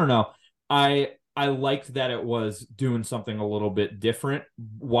like I don't know, I liked that it was doing something a little bit different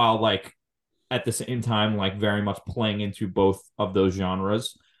while like at the same time like very much playing into both of those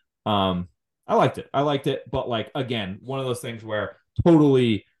genres. Um, I liked it. I liked it, but like again, one of those things where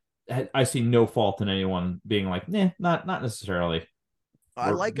totally I see no fault in anyone being like, nah, not necessarily. I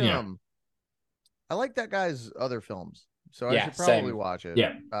Or like yeah, I like that guy's other films, so I yeah, should probably same. watch it.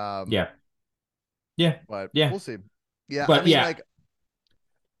 yeah, yeah, yeah, But yeah. we'll see. Yeah, I But mean, yeah, like,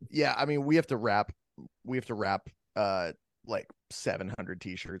 yeah, I mean, we have to wrap like 700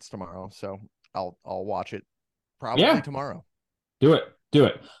 t-shirts tomorrow, so I'll watch it probably yeah, tomorrow. do it, do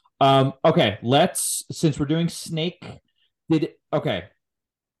it. Okay, let's since we're doing Snake, okay.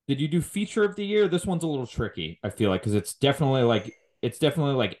 Did you do feature of the year? This one's a little tricky, I feel like, because it's definitely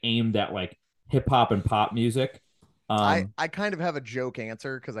like aimed at like hip hop and pop music. I Um, I kind of have a joke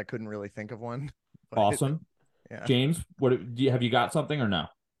answer because I couldn't really think of one, but awesome. yeah, James, have you got something or no?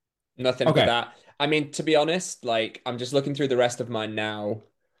 Nothing for Okay. that. I mean, to be honest, like I'm just looking through the rest of mine now.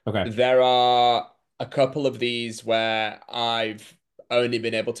 Okay. There are a couple of these where I've only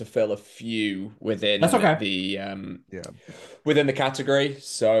been able to fill a few That's okay. yeah. within the category.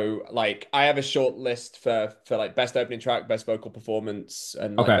 So like I have a short list for like best opening track, best vocal performance,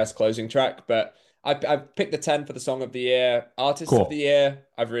 and like Okay. best closing track. But I've picked the 10 for the song of the year. Artist of the Cool. year,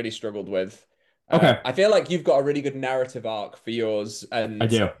 I've really struggled with. Okay. I feel like you've got a really good narrative arc for yours, I and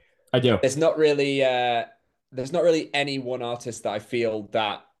do. I do. there's not really there's not really any one artist that I feel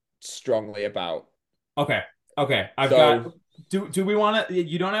that strongly about. Okay. Okay. I've got So do we want to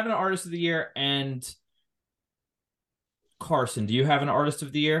you don't have an artist of the year and Carson, do you have an artist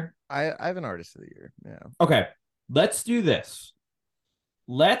of the year? I have an artist of the year. Yeah. Okay. Let's do this.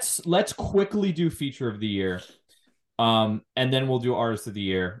 Let's quickly do feature of the year. And then we'll do artist of the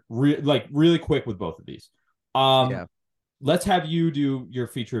year. Like really quick with both of these. Um, Yeah. let's have you do your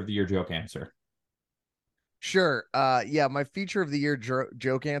feature of the year joke answer. Sure. Yeah, my feature of the year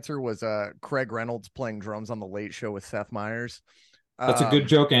joke answer was Craig Reynolds playing drums on the Late Show with Seth Meyers. That's a good Um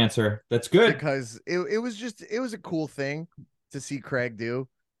joke answer. That's good. because it was a cool thing to see Craig do.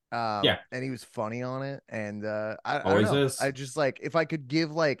 Yeah, And he was funny on it. And I don't always know. is. I just like if I could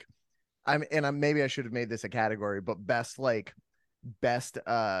give like I'm maybe I should have made this a category, but best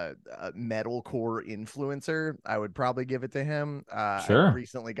metalcore influencer, I would probably give it to him. I Sure.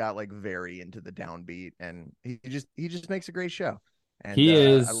 recently got like very into the downbeat, and he just makes a great show. And He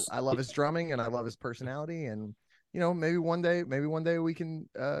is I love his drumming and I love his personality, and maybe one day we can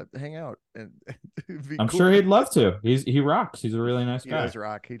hang out, and it'd be I'm cool. sure he'd love to. He rocks. He's a really nice He guy. does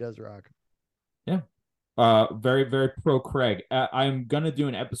rock. He does rock. Yeah. Very, very pro Craig. I'm gonna do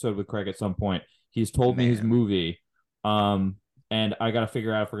an episode with Craig at some point. He's told me his Man. movie. Um, and I gotta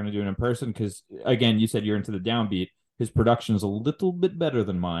figure out if we're gonna do it in person because again, you said you're into the downbeat. His production is a little bit better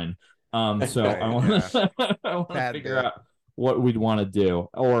than mine. So I Right. want Yeah. to I want to Tad figure bit. out what we'd want to do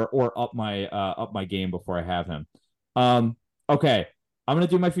or up my game before I have him. Okay, I'm gonna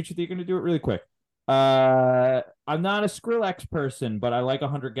do my feature. You're gonna do it really quick. I'm not a Skrillex person, but I like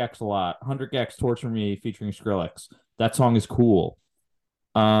 100 Gex a lot. 100 Gex Torture Me featuring Skrillex. That song is cool.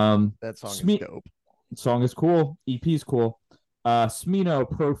 That song is Sme dope. song is cool. EP is cool. Smino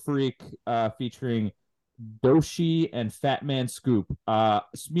Pro Freak featuring Doshi and Fat Man Scoop.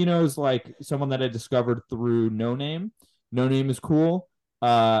 Smino's like someone that I discovered through No Name. No Name is cool.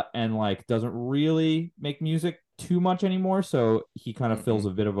 And like doesn't really make music too much anymore, so he kind of fills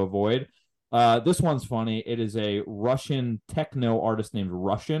Mm-mm. a bit of a void. This one's funny. It is a Russian techno artist named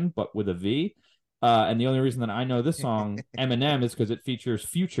Russian, but with a V. And the only reason that I know this song, Eminem, is because it features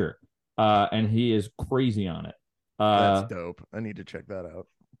Future, and he is crazy on it. That's Uh, dope. I need to check that out.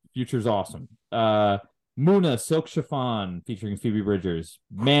 Future's awesome. Muna Silk Chiffon featuring Phoebe Bridgers.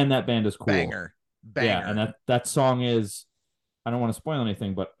 Man, that band is cool. Banger. Yeah, and Banger. that song is I don't want to spoil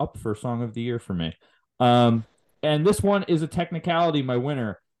anything, but up for song of the year for me. And this one is a technicality. My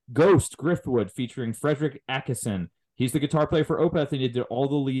winner, Ghost Griftwood, featuring Frederick Akison. He's the guitar player for Opeth, and he did all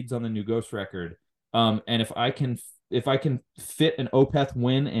the leads on the new Ghost record. And if I can fit an Opeth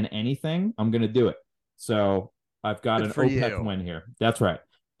win in anything, I'm gonna do it. So I've got Good an for Opeth you. win here. That's right.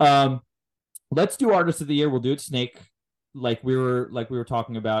 Um, let's do artist of the year. We'll do it Snake. like we were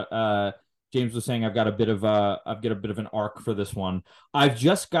talking about. James was saying I've got a bit of an arc for this one. I've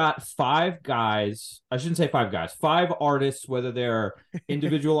just got five guys. I shouldn't say five guys. Five artists, whether they're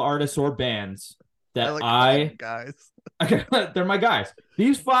individual artists or bands, I that like calling them guys. they're my guys.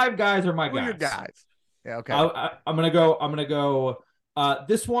 These five guys are my Who are your guys. guys? Yeah, okay. I'm gonna go. I'm gonna go.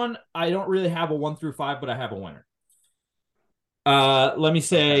 This one I don't really have a 1 through 5, but I have a winner.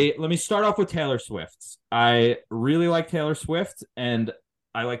 Okay. Let me start off with Taylor Swift. I really like Taylor Swift, and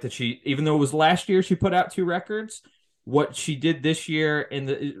I like that even though it was last year, she put out two records. What she did this year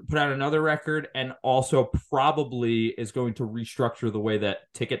put out another record, and also probably is going to restructure the way that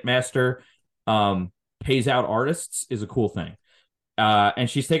Ticketmaster um, pays out artists is a cool thing. And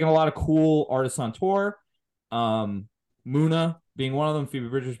she's taken a lot of cool artists on tour. Muna being one of them, Phoebe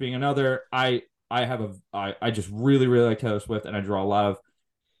Bridgers being another. I just really like Taylor Swift, and I draw a lot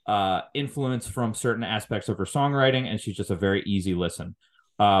of influence from certain aspects of her songwriting, and she's just a very easy listen.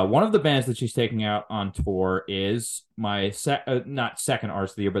 One of the bands that she's taking out on tour is my not second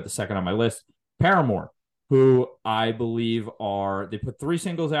artist of the year, but the second on my list, Paramore, who I believe they put three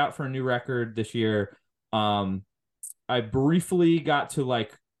singles out for a new record this year. I briefly got to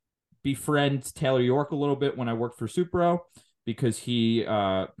like befriend Taylor York a little bit when I worked for Supro because he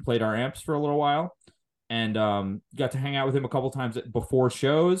played our amps for a little while, and got to hang out with him a couple times before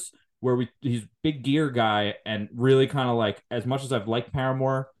shows where he's a big gear guy, and really kind of like, as much as I've liked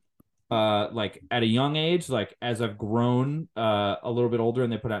Paramore like at a young age, like as I've grown a little bit older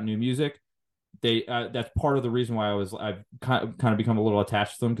and they put out new music, they that's part of the reason why I've kind of become a little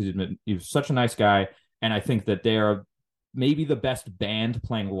attached to them, because he was such a nice guy, and I think that they are maybe the best band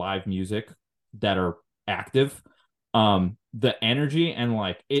playing live music that are active. The energy and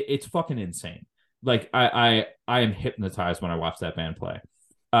like it's fucking insane. Like I am hypnotized when I watch that band play.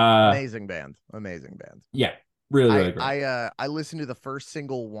 Amazing band. Amazing band. Yeah, really great. I listened to the first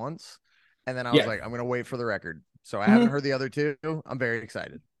single once, and then I was Yeah. like, I'm gonna wait for the record. So I haven't Mhm. heard the other two. I'm very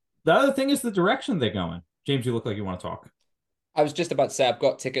excited. The other thing is the direction they go in. James, you look like you want to talk. I was just about to say I've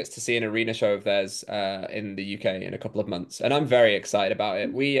got tickets to see an arena show of theirs in the UK in a couple of months, and I'm very excited about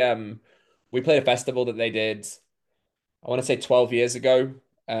it. We played a festival that they did, I want to say 12 years ago.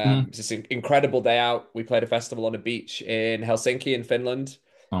 Mhm. It's this incredible day out. We played a festival on a beach in Helsinki in Finland.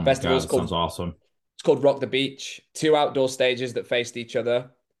 Oh my god, Festival's that sounds called awesome. it's called Rock the Beach. Two outdoor stages that faced each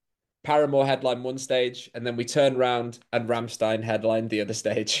other. Paramore headlined one stage, and then we turned round and Rammstein headlined the other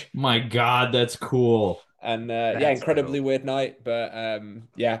stage. My god, that's cool. And yeah, That's incredibly dope. weird night, but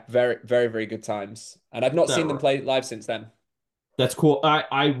yeah, very good times. And I've not That seen them play live since then. that's cool.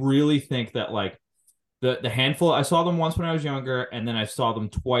 I really think that like the handful I saw them once when I was younger, and then I saw them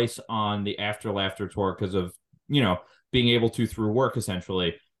twice on the After Laughter tour because of being able to through work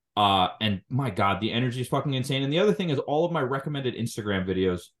essentially. And my God, the energy is fucking insane. And the other thing is, all of my recommended Instagram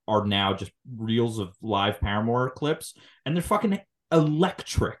videos are now just reels of live Paramore clips, and they're fucking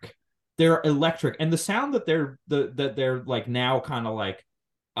electric. They're electric, and the sound that they're like now kind of like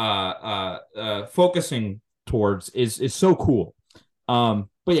focusing towards is so cool.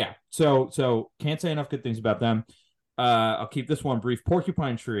 But yeah, so can't say enough good things about them. I'll keep this one brief.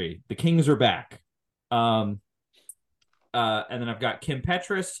 Porcupine Tree, the Kings are back. Um, and then I've got Kim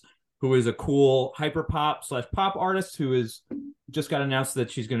Petras, who is a cool hyper pop slash pop artist who is just got announced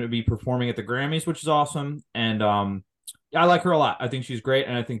that she's going to be performing at the Grammys, which is awesome. And I like her a lot. I think she's great,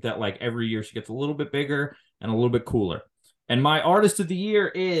 and I think that like every year she gets a little bit bigger and a little bit cooler. And my artist of the year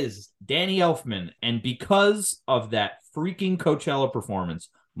is Danny Elfman, and because of that freaking Coachella performance,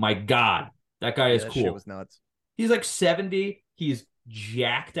 my God, that guy Yeah, is that shit cool. was nuts. He's like 70. He's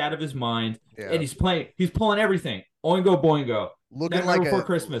jacked out of his mind, and Yeah. he's pulling everything. Oingo Boingo, Looking Nightmare like Before a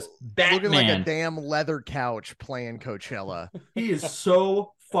Christmas, looking like a Batman. damn leather couch playing Coachella. He is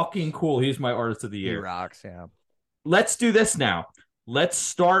so fucking cool. He's my artist of the He year. rocks, yeah. Let's do this now. Let's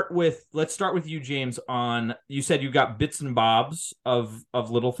start with you, James. On you said you got bits and bobs of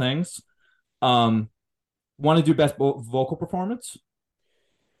little things. Um, Want to do best vocal performance?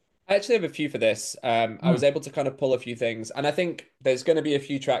 I actually have a few for this. I Mm, was able to kind of pull a few things, and I think there's going to be a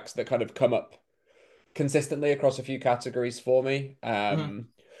few tracks that kind of come up consistently across a few categories for me. mm,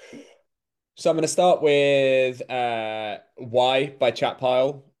 So I'm going to start with Why by Chat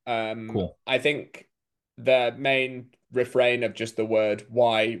Pile. cool. I think the main refrain of just the word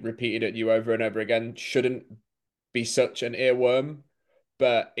why repeated at you over and over again shouldn't be such an earworm,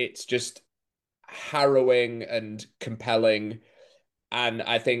 but it's just harrowing and compelling. And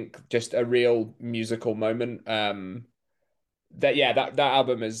I think just a real musical moment. That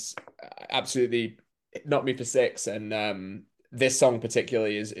album is absolutely knocked me for six, and this song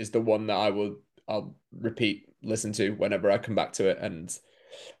particularly is the one that I'll repeat listen to whenever I come back to it, and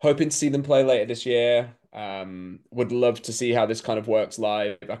hoping to see them play later this year. Would love to see how this kind of works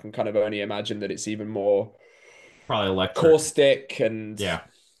live. I can kind of only imagine that it's even more Probably electric. caustic and Yeah.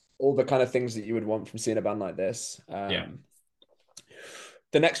 all the kind of things that you would want from seeing a band like this. Yeah.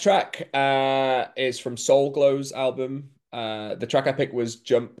 The next track is from Soul Glow's album. The track I picked was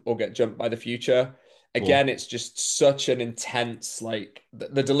Jump or Get Jumped by the Future. Cool. Again, it's just such an intense, like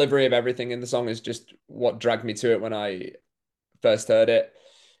the delivery of everything in the song is just what dragged me to it when I first heard it.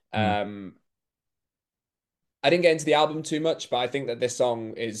 Mm. Um, I didn't get into the album too much, but I think that this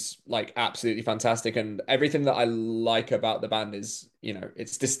song is like absolutely fantastic. And everything that I like about the band is,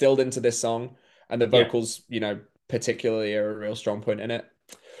 it's distilled into this song, and the Yeah. vocals, particularly are a real strong point in it.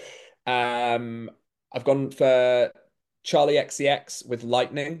 Um, I've gone for Charlie XCX with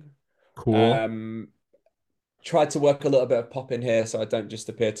Lightning. Cool. Um, Tried to work a little bit of pop in here so I don't just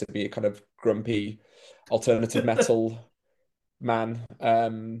appear to be a kind of grumpy alternative metal man.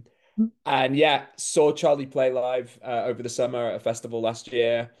 And yeah, saw Charlie play live over the summer at a festival last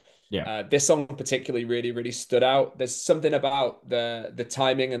year. Yeah. This song particularly really, really stood out. There's something about the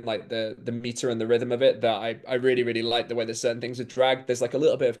timing and like the meter and the rhythm of it that I really, really like the way that certain things are dragged. There's like a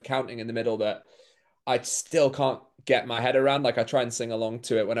little bit of counting in the middle that I still can't get my head around. Like I try and sing along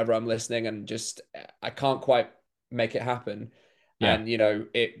to it whenever I'm listening and just I can't quite make it happen. Yeah. And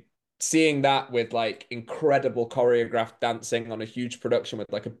it seeing that with like incredible choreographed dancing on a huge production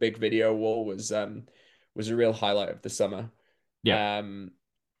with like a big video wall was a real highlight of the summer. Yeah. Um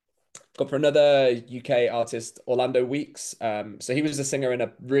Got for another UK artist, Orlando Weeks. So he was a singer in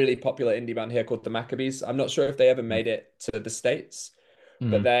a really popular indie band here called the Maccabees. I'm not sure if they ever made it to the States,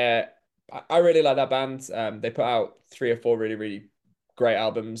 but Mm-hmm. I really like that band. They put out 3 or 4 really, really great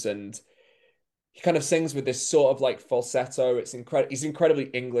albums, and he kind of sings with this sort of like falsetto. He's incredibly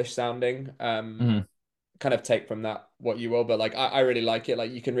English sounding. Mm-hmm. Kind of take from that what you will, but like I really like it.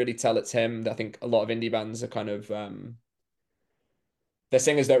 Like you can really tell it's him. I think a lot of indie bands are kind of their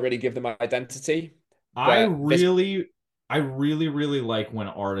singers don't really give them identity, I but this really, I really, really like when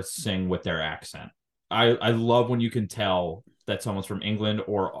artists sing with their accent. I love when you can tell that someone's from England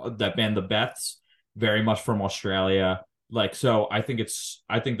or that band The Beths, very much from Australia. Like, so I think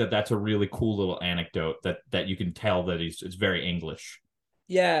that that's a really cool little anecdote that you can tell that it's very English.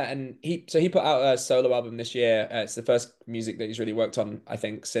 Yeah, and he put out a solo album this year. It's the first music that he's really worked on, I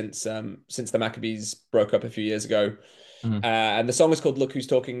think, since the Maccabees broke up a few years ago. Mm-hmm. And the song is called "Look Who's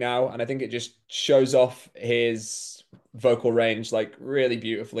Talking Now," and I think it just shows off his vocal range like really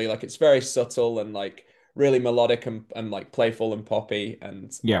beautifully. Like it's very subtle and like really melodic and like playful and poppy.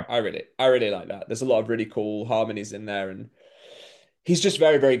 And Yeah. I really like that. There's a lot of really cool harmonies in there, and he's just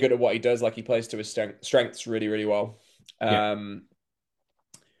very, very good at what he does. Like he plays to his strengths really, really well. Yeah. Um,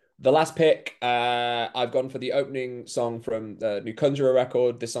 the last pick, I've gone for the opening song from the new Conjurer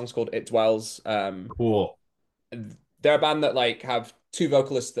record. This song's called "It Dwells." Cool. They're a band that like have 2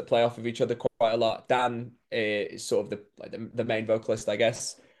 vocalists that play off of each other quite a lot. Dan is sort of the main vocalist, I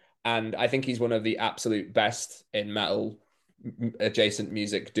guess, and I think he's one of the absolute best in metal adjacent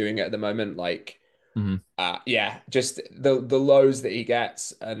music doing it at the moment. Like, Mm-hmm. yeah, just the lows that he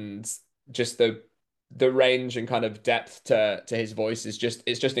gets and just the range and kind of depth to his voice is just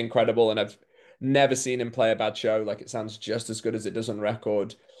it's just incredible. And I've never seen him play a bad show. Like it sounds just as good as it does on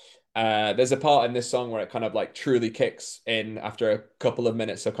record. There's a part in this song where it kind of like truly kicks in after a couple of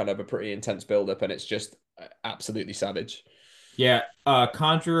minutes of kind of a pretty intense build up, and it's just absolutely savage. Yeah,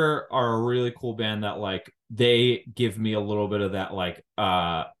 Conjurer are a really cool band that like they give me a little bit of that like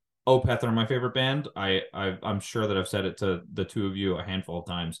Opeth are my favorite band. I'm sure that I've said it to the two of you a handful of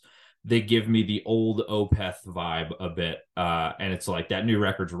times. They give me the old Opeth vibe a bit. And it's like that new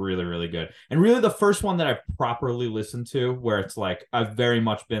record's really, really good. And really the first one that I've properly listened to where it's like I've very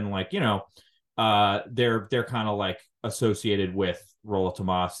much been like, they're kind of like associated with Rolo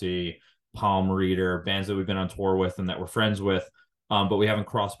Tomassi, Palm Reader, bands that we've been on tour with and that we're friends with. But we haven't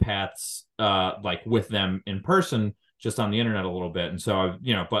crossed paths like with them in person, just on the internet a little bit. And so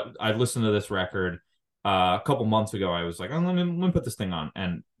but I listened to this record a couple months ago. I was like, oh, let me put this thing on,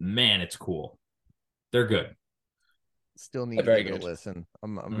 and man, it's cool. They're good. Still need They're to very give it a good. listen.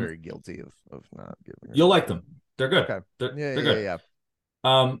 I'm Mhm. very guilty of not giving it You'll a like listen. them. They're good. Okay. Yeah, They're yeah, good. yeah.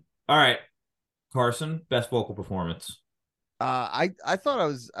 All right, Carson, best vocal performance. I thought I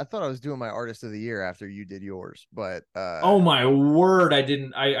was doing my artist of the year after you did yours, but Oh my word, I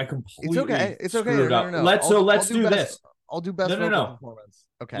didn't. I it's okay. completely It's okay. No, screwed no, no, up. no. I'll Let's do do best. this. I'll do No, best no, vocal no. performance.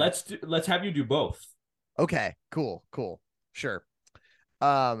 Okay. Let's have you do both. Okay. Cool. Cool. Sure.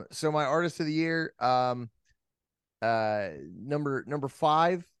 So my artist of the year, number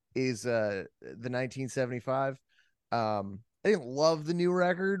 5 is the 1975. I didn't love the new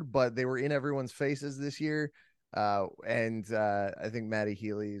record, but they were in everyone's faces this year. And I think Matty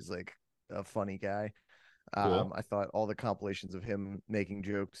Healy is like a funny guy. Cool. I thought all the compilations of him making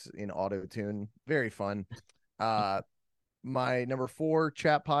jokes in auto tune, very fun. Uh, my number four,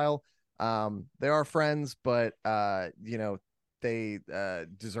 Chat Pile. They are friends, but they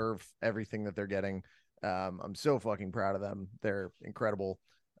deserve everything that they're getting. I'm so fucking proud of them. They're incredible.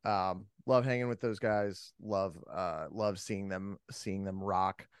 Love hanging with those guys. Love seeing them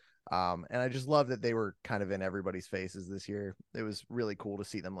rock. And I just love that they were kind of in everybody's faces this year. It was really cool to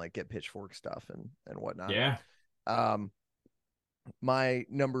see them like get pitchfork stuff and whatnot. Yeah. Um, my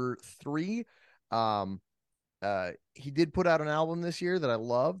number three, um, he did put out an album this year that I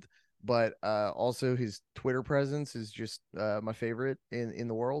loved, but also his Twitter presence is just my favorite in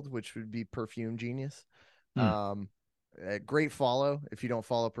the world, which would be Perfume Genius. Hmm. Um, great follow if you don't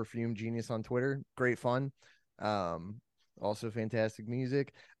follow Perfume Genius on Twitter. Great fun. Um, Also fantastic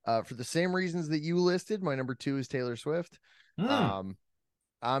music. For the same reasons that you listed, my number two is Taylor Swift. Hmm. Um,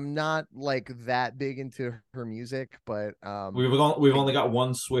 I'm not like that big into her music, but We've only got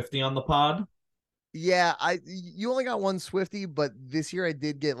one Swifty on the pod. yeah, you only got one Swifty, but this year I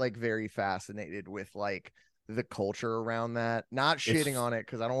did get like very fascinated with like the culture around that. Not shitting It's on it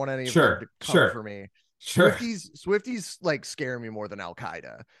because I don't want any of them to sure, come sure, for me. sure. Swifties like scare me more than Al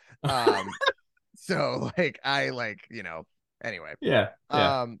Qaeda. Um, so like I like anyway. Yeah,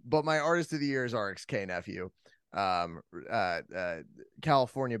 yeah. But my artist of the year is RXK Nephew. Um, uh, uh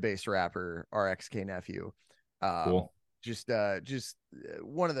California-based rapper RXK Nephew. Um, Cool. just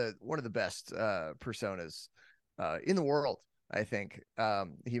one of the best personas in the world. I think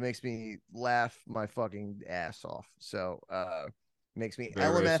he makes me laugh my fucking ass off. So makes me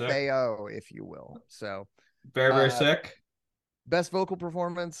Very, very sick. LMFAO, if you will. So Very, very uh sick. best vocal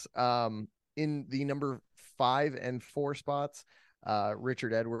performance in the number 5 and 4 spots,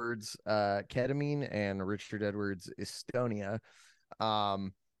 Richard Edwards Ketamine and Richard Edwards Estonia.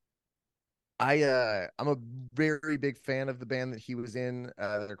 um I'm a very big fan of the band that he was in.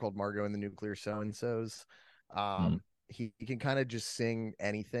 They're called Margot and the Nuclear So and So's. Hmm. He can kind of just sing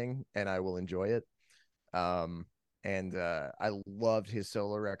anything and I will enjoy it. Um and I loved his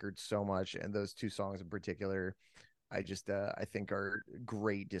solo record so much, and those two songs in particular I think are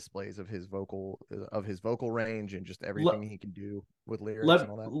great displays of his vocal range and just Let everything he can do with lyrics let and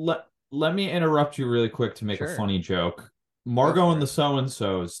all that. let let me interrupt you really quick to make a Sure. funny joke. Go Margot for and the it. So and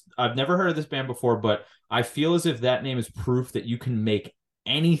So's. I've never heard of this band before, but I feel as if that name is proof that you can make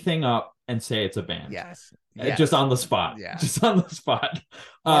anything up and say it's a band. Yes. Just Yes. on the spot. Yeah. Just on the spot.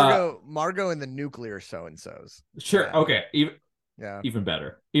 Uh, Margot and the Nuclear So and So's. sure. Yeah. Okay. Yeah. Even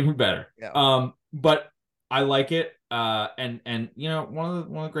better. Even better. Yeah. But I like it. And one of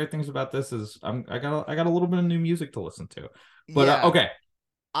the great things about this is I got a little bit of new music to listen to. But Yeah. okay,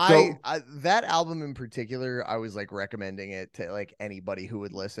 I, go. I that album in particular, I was like recommending it to like anybody who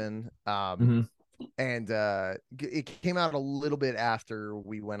would listen. Mhm. And it came out a little bit after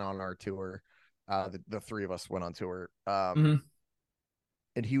we went on our tour. The three of us went on tour. Mhm.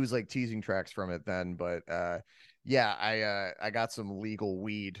 And he was like teasing tracks from it then, but yeah, I got some legal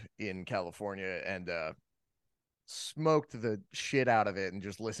weed in California and smoked the shit out of it and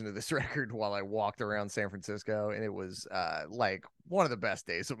just listened to this record while I walked around San Francisco, and it was like one of the best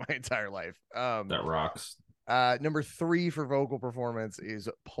days of my entire life. That rocks. Number three for vocal performance is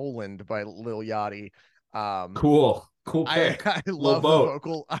Poland by Lil Yachty. Um, Cool. Cool pick. I Little love the boat.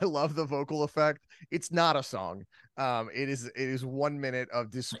 vocal. I love the vocal effect. It's not a song. It is 1 minute of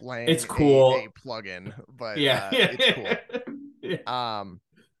It's displaying a cool. plugin, but Yeah. Yeah. it's cool. Yeah.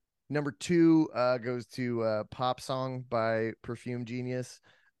 Number two goes to Pop Song by Perfume Genius.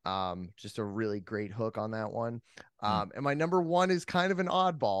 Just a really great hook on that one. Hmm. And my number one is kind of an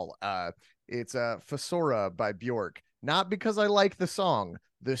oddball. It's Fasora by Bjork. Not because I like the song.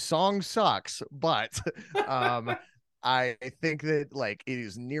 The song sucks, but um, I think that like it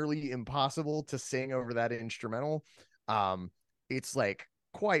is nearly impossible to sing over that instrumental. Um, it's like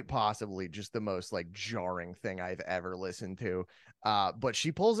quite possibly just the most like jarring thing I've ever listened to. But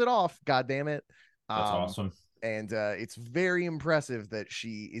she pulls it off, god damn it. That's Um, awesome. and it's very impressive that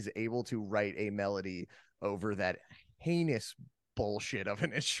she is able to write a melody over that heinous bullshit of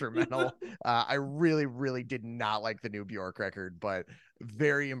an instrumental. I really, really did not like the new Bjork record, but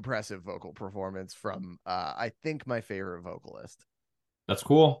very impressive vocal performance from I think my favorite vocalist. That's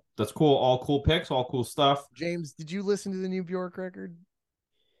cool. That's cool. All cool picks, all cool stuff. James, did you listen to the new Bjork record?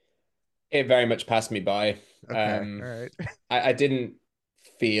 It very much passed me by. Okay, all right. I didn't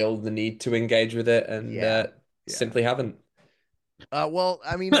feel the need to engage with it, and Yeah, yeah. simply haven't. Well,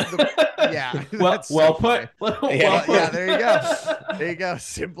 I mean, yeah, well, that's so funny. well Yeah. put. Yeah, there you go. There you go.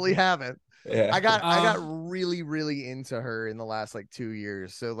 Simply haven't. Yeah. I got really, really into her in the last like 2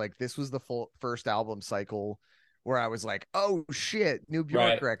 years. So like this was the first album cycle where I was like, oh shit, new Bjork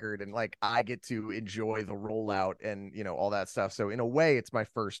Right. record, and like I get to enjoy the rollout and all that stuff. So in a way, it's my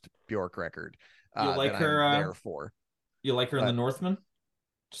first Bjork record You like that I'm her? there for. You like her in the But Northman?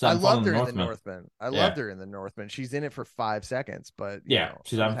 Just I having fun loved in the her in the Northman. Northman. I Yeah, loved her in the Northman. She's in it for 5 seconds, but yeah,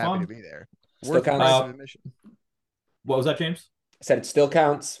 she's I was having happy to fun. be there. Still Worth the counts. price of admission. What was that, James? I said it still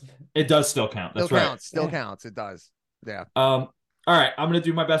counts. It does still count. Still That's right. counts. Still Yeah. counts. It does. Yeah. All right, I'm gonna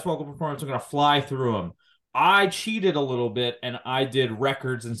do my best vocal performance. I'm gonna fly through them. I cheated a little bit and I did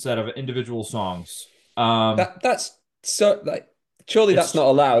records instead of individual songs. That's so like surely that's It's not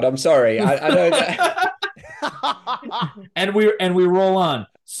allowed. I'm sorry. I know that. and we roll on.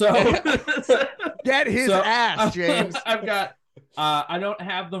 So Get his so ass, James. I've got I don't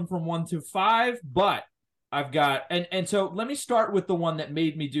have them from 1 to 5, but I've got and so let me start with the one that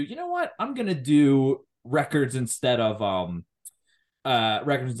made me do, you know what? I'm gonna do records instead of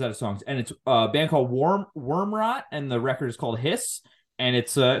songs. And it's a band called Wormrot, and the record is called Hiss. And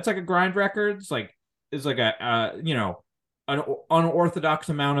it's like a grind record. It's like a an unorthodox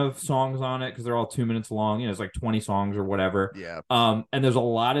amount of songs on it because they're all 2 minutes long. It's like 20 songs or whatever. Yeah. And there's a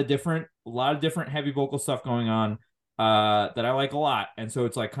lot of different heavy vocal stuff going on that I like a lot. And so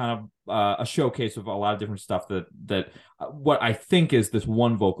it's like kind of a showcase of a lot of different stuff that what I think is this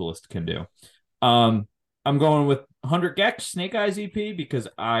one vocalist can do. I'm going with 100 Gex Snake Eyes EP because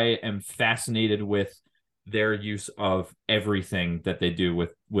I am fascinated with their use of everything that they do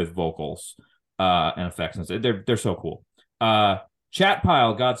with vocals and effects. And they're so cool. Chat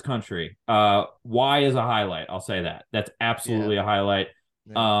Pile, God's Country. Why is a highlight? I'll say that. That's absolutely a highlight.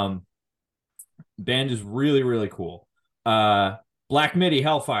 Yeah. Band is really, really cool. Black Midi,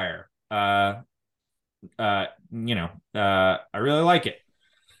 Hellfire. I really like it.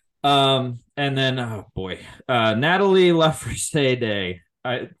 And then oh boy, Natalie Lafrissade.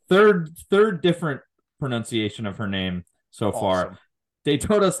 Third different pronunciation of her name so far. Awesome. De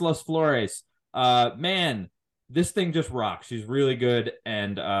Todas Las Flores. Man, this thing just rocks. She's really good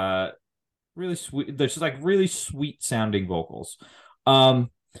and really sweet. There's just like really sweet sounding vocals.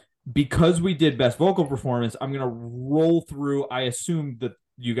 Because we did best vocal performance, I'm gonna roll through. I assume that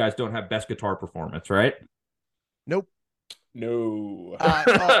you guys don't have best guitar performance, right? Nope. No.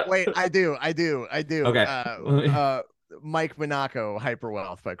 Wait, I do. Okay. Mike Monaco,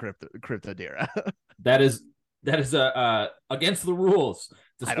 Hyperwealth by Cryptodira. that is against the rules.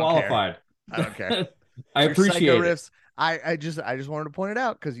 Disqualified. I don't care. I appreciate it. Riffs. I just wanted to point it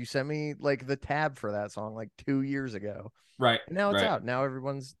out because you sent me like the tab for that song like 2 years ago. Right. And now it's out. Now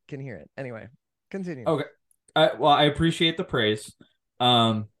everyone's can hear it. Anyway, continue. Okay. Well, I appreciate the praise.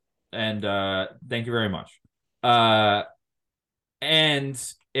 And thank you very much. And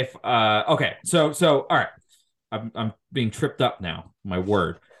if okay, so all right. I'm being tripped up now. My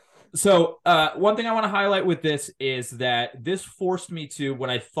word. So one thing I want to highlight with this is that this forced me to, when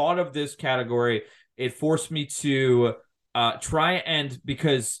I thought of this category, it forced me to try and,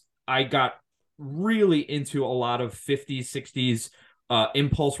 because I got really into a lot of 50s, 60s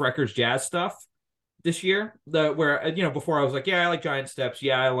Impulse Records jazz stuff this year. Where before I was like, yeah, I like Giant Steps.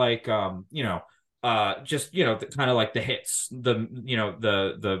 Yeah, I like just kind of like the hits,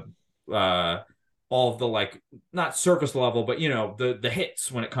 the all of the like not surface level, but the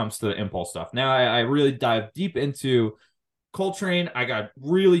hits when it comes to the Impulse stuff. Now I really dive deep into Coltrane. I got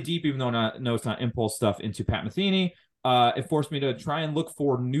really deep, even though no, it's not Impulse stuff, into Pat Metheny. It forced me to try and look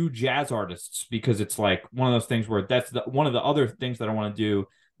for new jazz artists because it's like one of those things where that's one of the other things that I want to do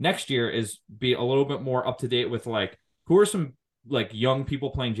next year is be a little bit more up to date with like who are some like young people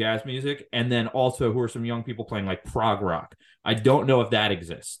playing jazz music, and then also who are some young people playing like prog rock. I don't know if that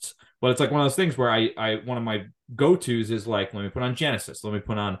exists, but it's like one of those things where I one of my go-tos is like, let me put on Genesis, let me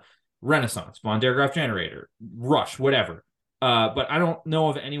put on Renaissance, Von der Graaf Generator, Rush, whatever. But I don't know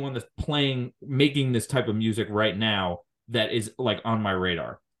of anyone that's making this type of music right now that is like on my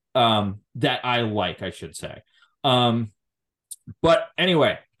radar. That I like, I should say. But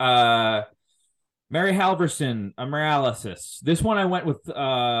anyway, Mary Halverson, Amaralysis. This one I went with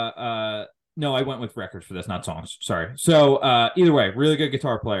no, I went with records for this, not songs. Sorry. So either way, really good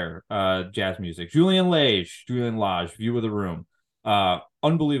guitar player, jazz music. Julian Lage, View of the Room.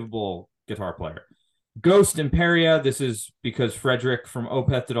 Unbelievable guitar player. Ghost Imperia. This is because Frederick from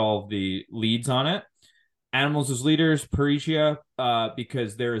Opeth did all the leads on it. Animals as Leaders, Parisia,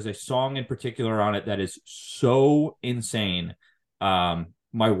 because there is a song in particular on it that is so insane. My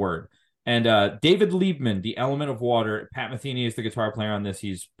word. And David Liebman, The Element of Water. Pat Metheny is the guitar player on this.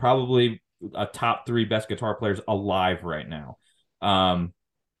 He's probably a top 3 best guitar players alive right now.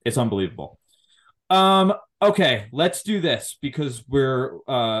 It's unbelievable. Okay, let's do this because we're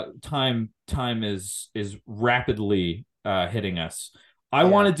time is rapidly hitting us. I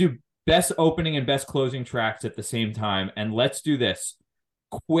want to do best opening and best closing tracks at the same time, and let's do this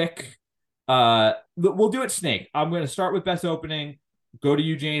quick. We'll do it snake. I'm going to start with best opening, go to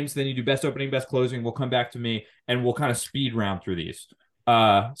you, James, then you do best opening, best closing. We'll come back to me, and we'll kind of speed round through these.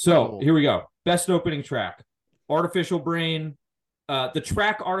 So here we go. Best opening track, Artificial Brain. The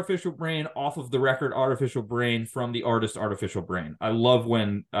track Artificial Brain off of the record Artificial Brain from the artist Artificial Brain. I love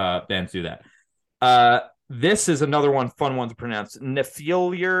when bands do that. This is another fun one to pronounce.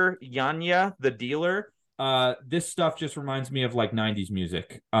 Nefilier Yanya, the Dealer. This stuff just reminds me of like 90s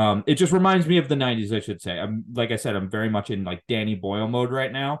music. It just reminds me of the 90s, I should say. Like I said, I'm very much in like Danny Boyle mode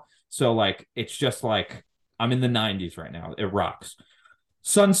right now. So like it's just like I'm in the 90s right now. It rocks.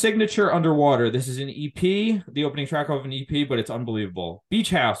 Sun Signature Underwater. This is an EP, the opening track of an EP, but it's unbelievable.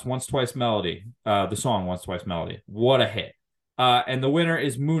 Beach House, Once Twice Melody. The song Once Twice Melody. What a hit. And the winner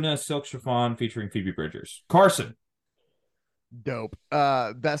is Muna Silk Chiffon featuring Phoebe Bridgers. Carson. Dope.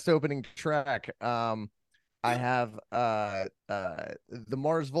 Best opening track. I have the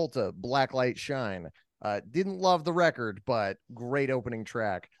Mars Volta, Blacklight Shine. Didn't love the record, but great opening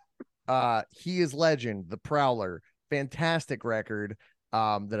track. He Is Legend, The Prowler. Fantastic record.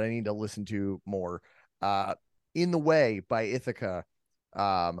 That I need to listen to more. In the Way by Ithaca.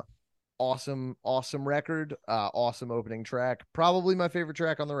 Awesome record. Awesome opening track. Probably my favorite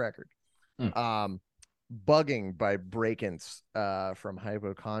track on the record. Bugging by Breakins from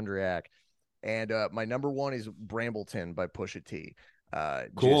Hypochondriac. And my number 1 is Brambleton by Pusha T.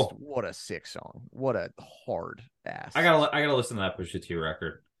 Cool. Just what a sick song. What a hard ass. I gotta listen to that Pusha T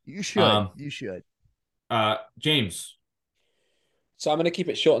record. You should. You should. James. So I'm going to keep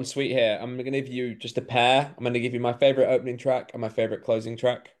it short and sweet here. I'm going to give you just a pair. I'm going to give you my favorite opening track and my favorite closing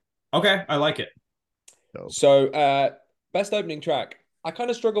track. Okay, I like it. So, best opening track. I kind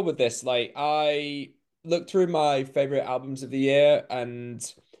of struggled with this. Like, I looked through my favorite albums of the year, and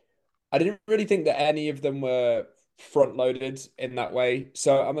I didn't really think that any of them were front loaded in that way.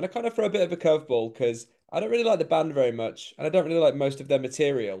 So I'm going to kind of throw a bit of a curveball because I don't really like the band very much, and I don't really like most of their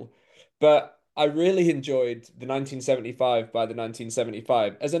material. But I really enjoyed the 1975 by the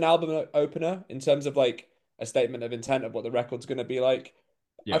 1975 as an album opener in terms of like a statement of intent of what the record's going to be like.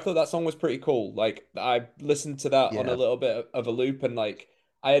 Yeah. I thought that song was pretty cool. Like I listened to that on a little bit of a loop, and like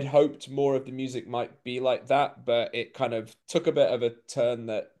I had hoped more of the music might be like that, but it kind of took a bit of a turn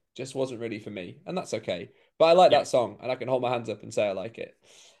that just wasn't really for me, and that's okay. But I like that song, and I can hold my hands up and say I like it.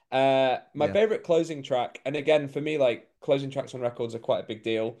 My favorite closing track, and again for me, like closing tracks on records are quite a big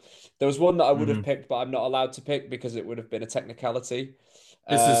deal. There was one that I would have picked, but I'm not allowed to pick because it would have been a technicality.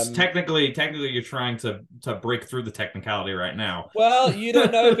 This is technically you're trying to break through the technicality right now. Well, you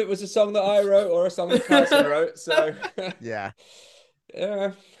don't know if it was a song that I wrote or a song that Carson wrote, so yeah.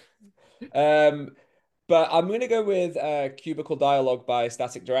 But I'm gonna go with Cubicle Dialogue by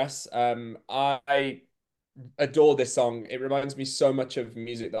Static Dress. I adore this song. It reminds me so much of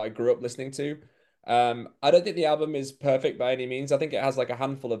music that I grew up listening to. I don't think the album is perfect by any means. I think it has like a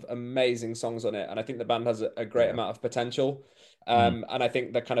handful of amazing songs on it, and I think the band has a great amount of potential. And I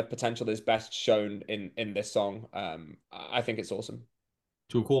think the kind of potential is best shown in this song. I think it's awesome.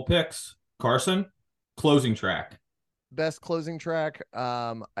 2 cool picks. Carson, closing track. Best closing track.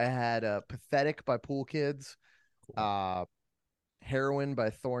 I had Pathetic by Pool Kids. Heroin by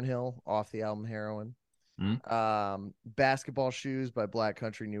Thornhill off the album Heroin. Basketball Shoes by Black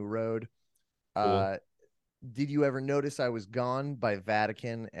Country New Road. Cool. Did You Ever Notice I Was Gone by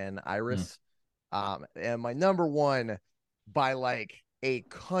Vatican and Iris. And my number 1 by like a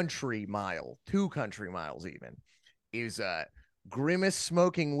country mile, 2 country miles even, is Grimace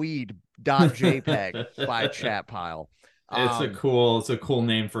Smoking Weed .jpg by Chat Pile. It's a cool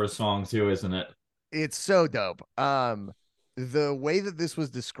name for a song too, isn't it? It's so dope. The way that this was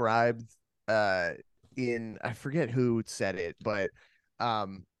described in, I forget who said it, but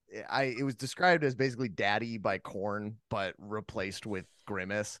it was described as basically Daddy by Korn, but replaced with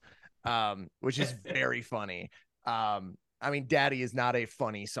Grimace, which is very funny. I mean, Daddy is not a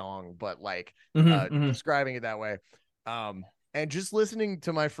funny song, but like describing it that way. And just listening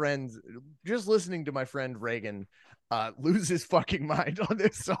to my friend Reagan lose his fucking mind on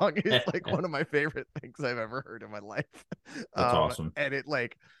this song is like one of my favorite things I've ever heard in my life. That's awesome. And it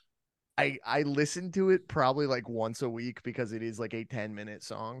like, I listen to it probably like once a week because it is like a 10-minute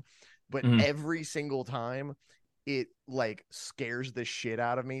song, but every single time it like scares the shit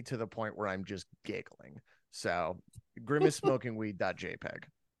out of me to the point where I'm just giggling. So Grimace Smoking Weed.jpg.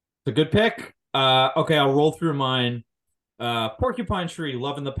 It's a good pick. Okay, I'll roll through mine. Porcupine Tree,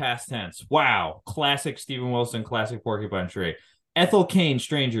 Love in the Past Tense. Wow. Classic Steven Wilson, classic Porcupine Tree. Ethel Cain,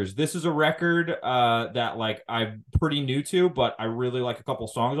 Strangers. This is a record that like I'm pretty new to, but I really like a couple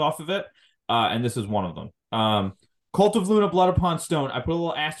songs off of it. And this is one of them. Cult of Luna, Blood Upon Stone. I put a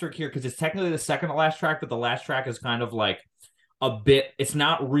little asterisk here because it's technically the second to last track, but the last track is kind of like a bit, it's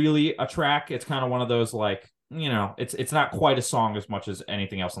not really a track. It's kind of one of those like, it's not quite a song as much as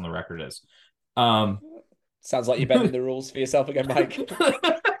anything else on the record is. Sounds like you're bending the rules for yourself again, Mike.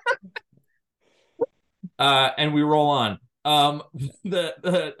 And we roll on. I've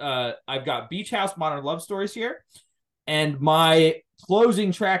got Beach House Modern Love Stories here, and my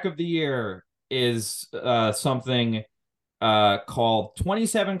closing track of the year is something called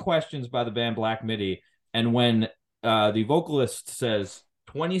 27 Questions by the band Black Midi. And when the vocalist says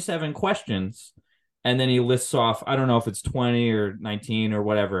 27 questions, and then he lists off, I don't know if it's 20 or 19 or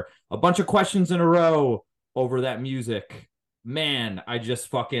whatever, a bunch of questions in a row over that music. Man,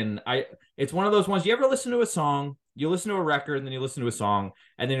 it's one of those ones. You ever listen to a song, you listen to a record, and then you listen to a song,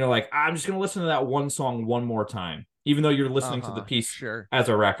 and then you're like, I'm just going to listen to that one song one more time, even though you're listening to the piece as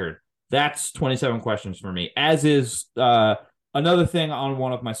a record. That's 27 Questions for me, as is another thing on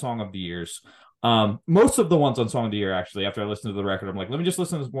one of my Song of the Years. Most of the ones on Song of the Year, actually, after I listen to the record, I'm like, let me just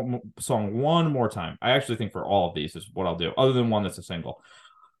listen to this song one more time. I actually think for all of these is what I'll do, other than one that's a single.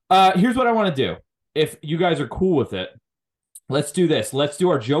 Here's what I want to do. If you guys are cool with it, let's do this. Let's do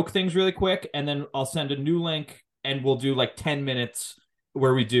our joke things really quick, and then I'll send a new link, and we'll do like 10 minutes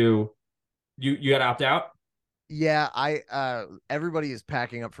where we do. You got to opt out? Yeah, everybody is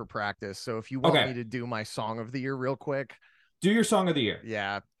packing up for practice. So if you want me to do my Song of the Year real quick, do your Song of the Year.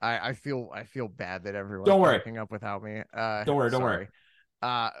 Yeah, I feel bad that everyone's don't worry. packing up without me. Don't worry.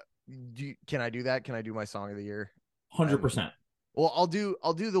 Can I do that? Can I do my Song of the Year? 100%. Well, I'll do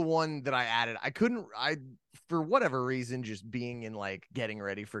the one that I added. For whatever reason, just being in like getting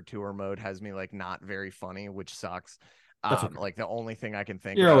ready for tour mode has me like not very funny, which sucks. That's okay. Like the only thing I can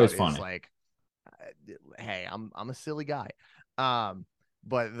think You're about always is funny. like, hey, I'm a silly guy.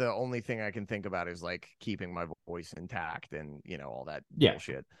 But the only thing I can think about is like keeping my voice intact and all that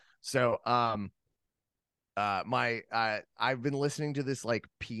bullshit. So I've been listening to this like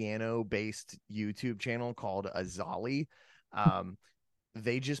piano based YouTube channel called Azali.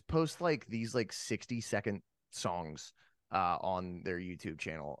 They just post like these like 60-second songs on their YouTube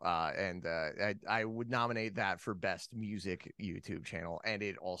channel. And I would nominate that for best music YouTube channel, and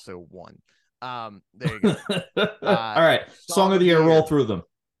it also won. There you go. All right. Song of the year, roll through them.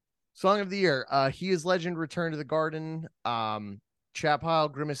 Song of the Year. He is Legend, Return to the Garden. Chat Pile,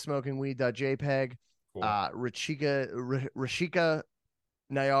 Grimace Smoking Weed.jpg. Cool. Rashika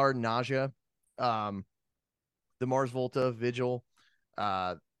Nayar Nausea. The Mars Volta, Vigil.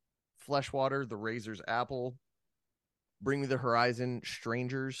 Fleshwater, The Razor's Apple. Bring Me the Horizon,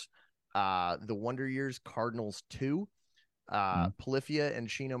 Strangers. The Wonder Years, Cardinals 2. Polyphia and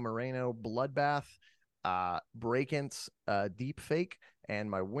Chino Moreno, Bloodbath. Breakins, Deep Fake. And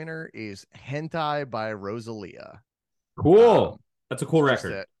my winner is Hentai by Rosalia. Cool. That's a cool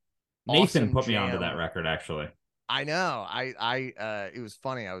record. Nathan awesome put me jam. onto that record, actually. I know. It was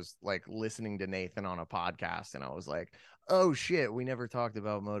funny. I was like listening to Nathan on a podcast, and I was like, oh shit, we never talked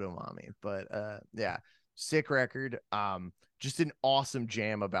about Motomami. But yeah, sick record. Just an awesome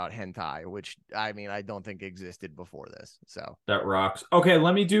jam about hentai, which I mean, I don't think existed before this. So that rocks. Okay,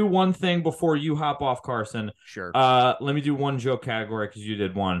 let me do one thing before you hop off, Carson. Sure. Let me do one joke category because you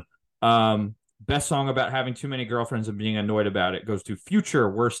did one. Best song about having too many girlfriends and being annoyed about it goes to Future,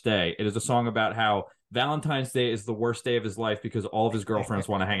 Worst Day. It is a song about how Valentine's Day is the worst day of his life because all of his girlfriends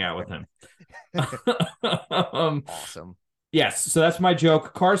want to hang out with him. Awesome. Yes, so that's my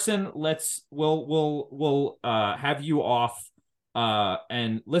joke. Carson, we'll have you off.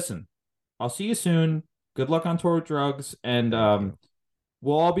 And listen, I'll see you soon. Good luck on tour with drugs, and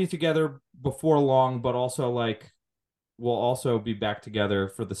we'll all be together before long, but also like we'll also be back together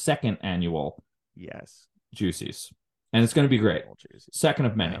for the second annual Juicies. And it's going to be great. Second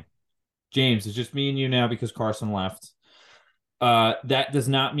of many. Yeah. James, it's just me and you now because Carson left. That does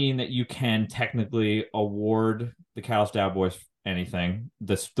not mean that you can technically award the Callous Daoboys anything.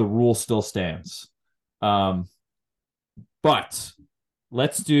 The rule still stands. But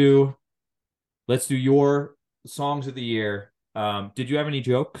let's do your songs of the year. Did you have any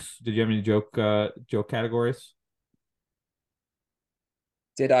jokes? Did you have any joke categories?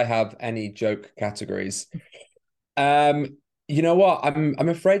 Did I have any joke categories? You know what? I'm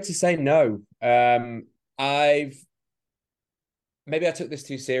afraid to say no. I've maybe I took this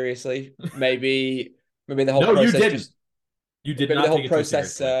too seriously. Maybe the whole No, you process didn't. just You did maybe the not whole take it too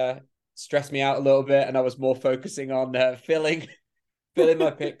process seriously. stressed me out a little bit, and I was more focusing on filling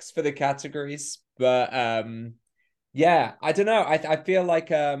my picks for the categories. But yeah, I don't know. I feel like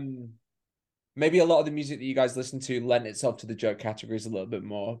maybe a lot of the music that you guys listen to lent itself to the joke categories a little bit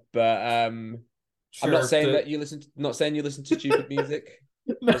more. But I'm not Sure. saying that not saying you listen to stupid music.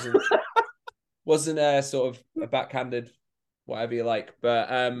 Wasn't wasn't sort of a backhanded whatever you like. But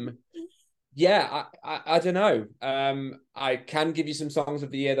yeah, I don't know. I can give you some songs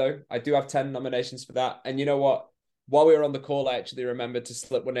of the year though. I do have 10 nominations for that. And you know what? While we were on the call, I actually remembered to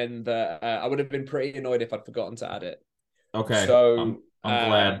slip one in that I would have been pretty annoyed if I'd forgotten to add it. Okay. So I'm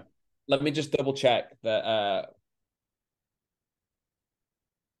glad. let me just double check that.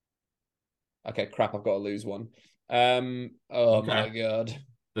 Okay, crap, I've got to lose one. Oh Okay. my God.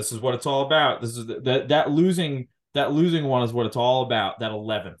 This is what it's all about. This is that losing one is what it's all about. That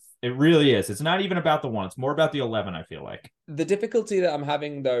 11th. It really is. It's not even about the one. It's more about the 11, I feel like. The difficulty that I'm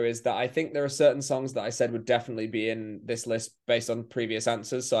having though is that I think there are certain songs that I said would definitely be in this list based on previous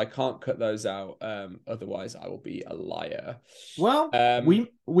answers, so I can't cut those out. Otherwise I will be a liar. Well, Um,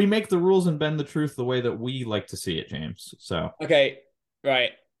 we make the rules and bend the truth the way that we like to see it, James. So, okay,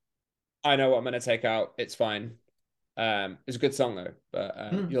 right. I know what I'm gonna take out. It's fine. It's a good song though, but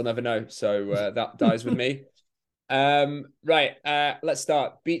hmm. you'll never know. So that dies with me. Right. Let's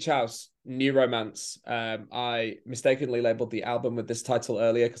start. Beach House, New Romance. I mistakenly labeled the album with this title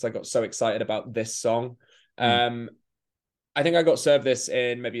earlier because I got so excited about this song. Hmm. Um, I think I got served this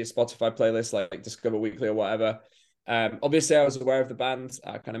in maybe a Spotify playlist like Discover Weekly or whatever. Obviously, I was aware of the band.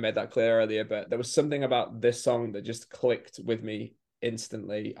 I kind of made that clear earlier, but there was something about this song that just clicked with me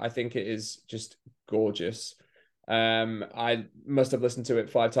instantly. I think it is just gorgeous. I must have listened to it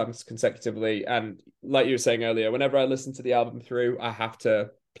 5 times consecutively, and like you were saying earlier, whenever I listen to the album through, I have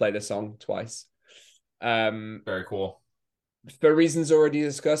to play the song twice. Um, Very cool. for reasons already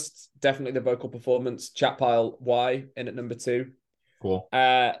discussed, definitely the vocal performance. Chat Pile Y in at number two. Cool.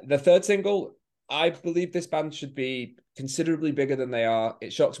 The third single, I believe this band should be considerably bigger than they are.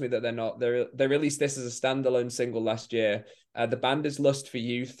 It shocks me that they're not. They released this as a standalone single last year. The band is Lust for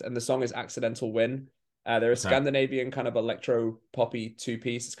Youth, and the song is Accidental Win. They're a Okay. Scandinavian kind of electro poppy two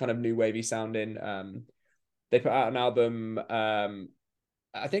piece. It's kind of new wavy sounding. They put out an album.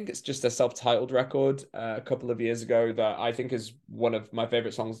 I think it's just a self-titled record a couple of years ago that I think is one of my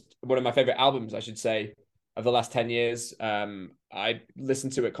favorite songs, one of my favorite albums, I should say, of the last 10 years. I listen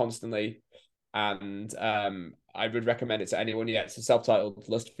to it constantly, and I would recommend it to anyone. Yeah, it's a self-titled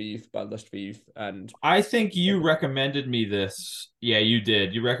Lust for Youth by Lust for Youth. And I think you recommended me this. Yeah, you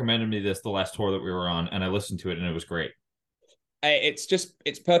did. You recommended me this the last tour that we were on, and I listened to it, and it was great.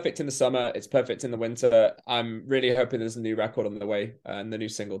 it's perfect in the summer. It's perfect in the winter. I'm really hoping there's a new record on the way, and the new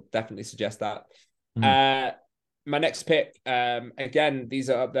single definitely suggests that. Mm, Uh, my next pick, again, these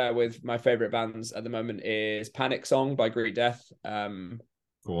are up there with my favorite bands at the moment, is Panic Song by Great Death.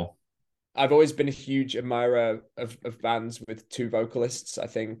 cool. I've always been a huge admirer of bands with two vocalists. I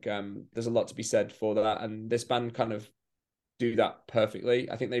think there's a lot to be said for that, and this band kind of do that perfectly.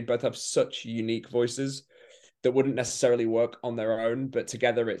 I think they both have such unique voices that wouldn't necessarily work on their own, but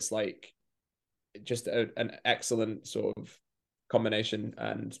together it's like just an excellent sort of combination.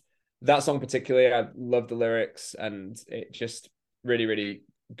 And that song particularly, I love the lyrics, and it just really, really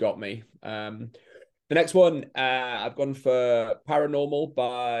got me. The next one, I've gone for Paranormal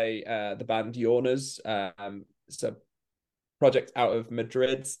by the band Yawners. It's a project out of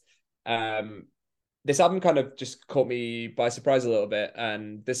Madrid. Um, this album kind of just caught me by surprise a little bit,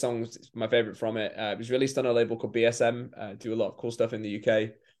 and this song's my favorite from it. It was released on a label called BSM, do a lot of cool stuff in the UK.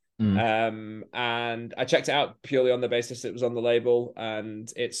 Mm, And I checked it out purely on the basis it was on the label, and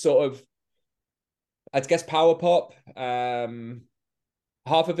it's sort of, I guess, power pop.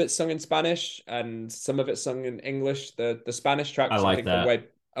 Half of it's sung in Spanish and some of it's sung in English. The Spanish I tracks I like think that.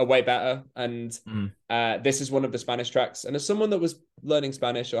 are way better, and Mm, this is one of the Spanish tracks. And as someone that was learning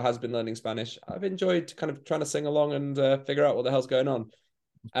Spanish or has been learning Spanish, I've enjoyed kind of trying to sing along and figure out what the hell's going on.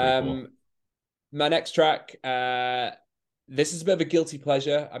 it's pretty cool. Um, my next track, this is a bit of a guilty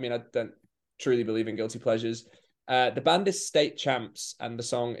pleasure. I mean, I don't truly believe in guilty pleasures. The band is State Champs, and the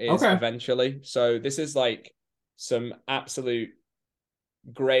song is Okay. Eventually. So this is like some absolute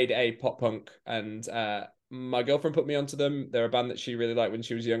grade A pop punk, and my girlfriend put me onto them. They're a band that she really liked when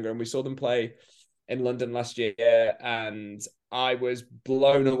she was younger, and we saw them play in London last year, and I was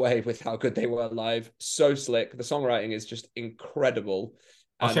blown away with how good they were live. So slick. The songwriting is just incredible,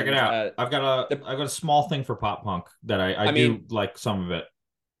 I'll check it and out. the I've got a small thing for pop punk that I I do mean, like some of it.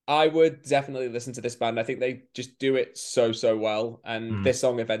 I would definitely listen to this band. I think they just do it so well, and Mm, this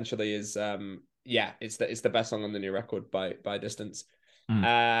song eventually is yeah, it's the best song on the new record by distance. mm,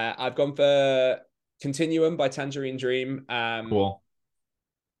 I've gone for Continuum by Tangerine Dream. cool.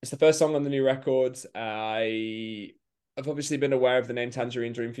 It's the first song on the new record. I've obviously been aware of the name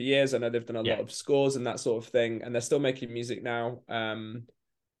Tangerine Dream for years. I know they've done a Yeah. lot of scores and that sort of thing, and they're still making music now.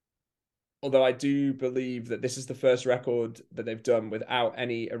 Although I do believe that this is the first record that they've done without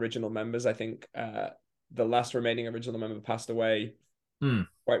any original members. I think the last remaining original member passed away Mm,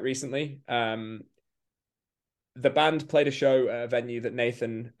 quite recently. The band played a show at a venue that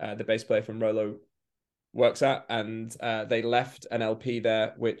Nathan, the bass player from Rolo, works at, and they left an LP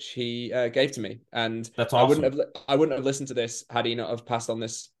there, which he gave to me. And that's I wouldn't awesome. have I wouldn't have listened to this had he not have passed on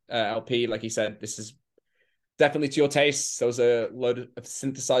this LP. Like he said, this is definitely to your tastes. There was a load of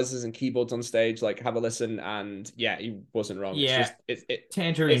synthesizers and keyboards on stage. Like, have a listen, and yeah, he wasn't wrong. It's Yeah, just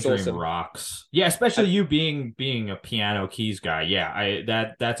Tangerine it's Dream awesome. rocks. Yeah, especially And you being a piano keys guy. Yeah, I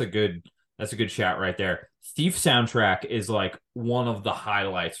that's a good shout right there. Thief soundtrack is like one of the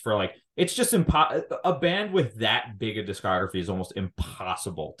highlights for like it's just a band with that big a discography is almost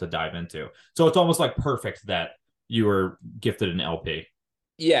impossible to dive into. So it's almost like perfect that you were gifted an LP.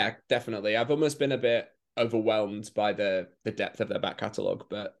 yeah, definitely. I've almost been a bit overwhelmed by the depth of their back catalog,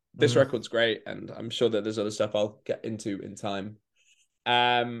 but this Mm, record's great, and I'm sure that there's other stuff I'll get into in time.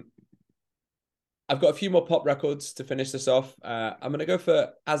 Um, I've got a few more pop records to finish this off. I'm gonna go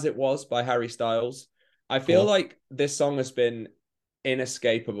for "As It Was" by Harry Styles. I feel cool. like this song has been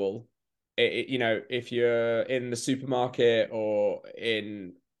inescapable. If you're in the supermarket or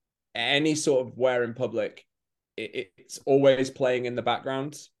in any sort of where in public, it's always playing in the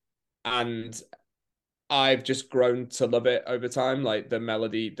background, and I've just grown to love it over time. Like the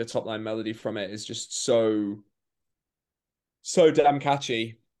melody, the top line melody from it is just so damn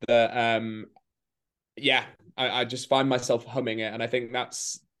catchy that yeah, I just find myself humming it, and I think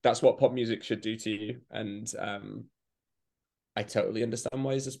that's what pop music should do to you. And I totally understand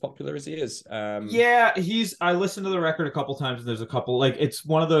why he's as popular as he is. Yeah, I listened to the record a couple times and there's a couple like it's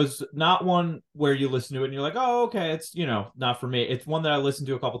one of those not one where you listen to it and you're like, "Oh, okay, it's, not for me." It's one that I listened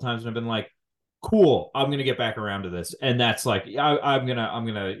to a couple times and I've been like, "Cool, I'm going to get back around to this." And that's like I'm going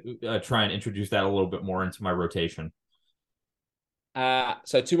to try and introduce that a little bit more into my rotation.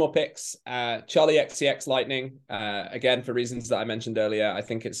 So two more picks. Charlie XCX Lightning. Again, for reasons that I mentioned earlier, I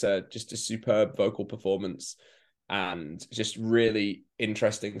think it's just a superb vocal performance and just really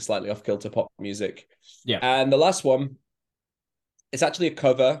interesting, slightly off kilter pop music. Yeah. And the last one, it's actually a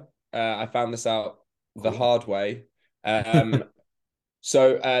cover. I found this out the Cool. hard way. Um,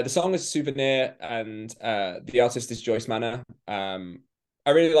 so the song is Souvenir, and the artist is Joyce Manor. I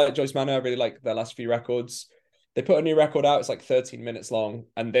really like Joyce Manor. I really like their last few records. They put a new record out. It's like 13 minutes long,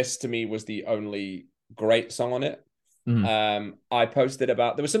 and this to me was the only great song on it. Mhm. I posted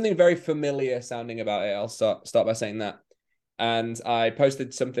about there was something very familiar sounding about it. I'll start by saying that. And I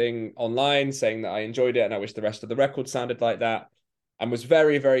posted something online saying that I enjoyed it and I wish the rest of the record sounded like that. And was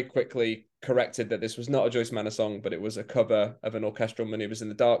very, very quickly corrected that this was not a Joyce Manor song, but it was a cover of an Orchestral Maneuvers in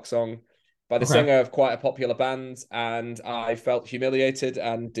the Dark song by the Okay. singer of quite a popular band. And I felt humiliated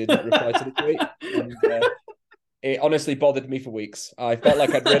and didn't reply to the tweet. And it honestly bothered me for weeks. I felt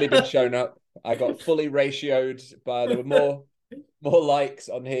like I'd really been shown up. I got fully ratioed, but there were more likes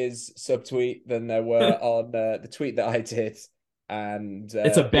on his subtweet than there were on the tweet that I did. And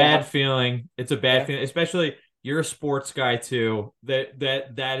It's a yeah, bad feeling. It's a bad yeah. feeling, especially you're a sports guy too.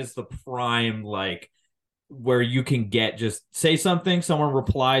 That is the prime like where you can get just say something, someone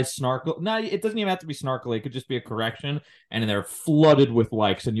replies snarkily. No, it doesn't even have to be snarkily. It could just be a correction, and they're flooded with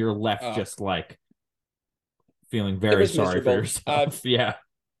likes, and you're left Uh, just like feeling it very was sorry for miserable. yourself. Yeah.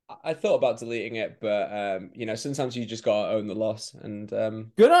 I thought about deleting it, but sometimes you just gotta own the loss, and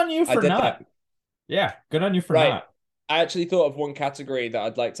Good on you I for did not. that. Yeah, good on you for Right. not. I actually thought of one category that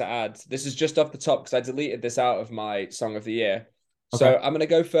I'd like to add. This is just off the top because I deleted this out of my song of the year. Okay. So I'm gonna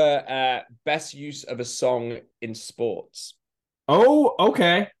go for best use of a song in sports. Oh,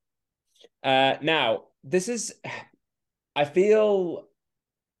 okay. Now this is I feel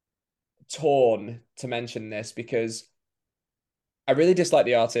torn to mention this because I really dislike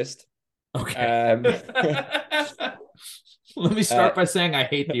the artist. Okay. Um, Let me uh, start by saying I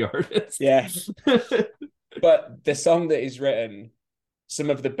hate the artist. yeah, but the song that he's written, some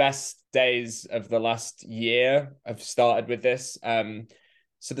of the best days of the last year have started with this.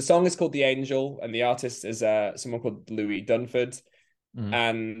 So the song is called "The Angel," and the artist is someone called Louis Dunford. Mm,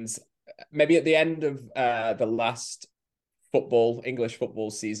 And maybe at the end of the last English football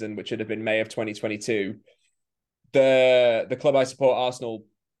season, which would have been May of 2022, the club I support, Arsenal,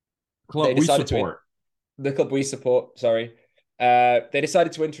 they Club we decided to support. the club we support, sorry. They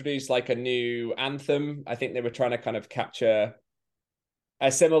decided to introduce like a new anthem. I think they were trying to kind of capture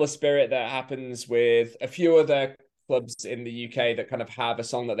a similar spirit that happens with a few other clubs in the UK that kind of have a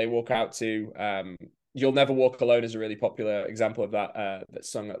song that they walk out to. You'll Never Walk Alone is a really popular example of that.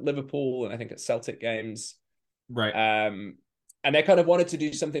 That's sung at Liverpool and I think at Celtic games. Right. And they kind of wanted to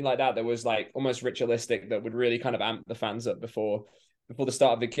do something like that was like almost ritualistic that would really kind of amp the fans up before the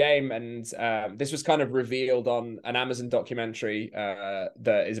start of the game. And this was kind of revealed on an Amazon documentary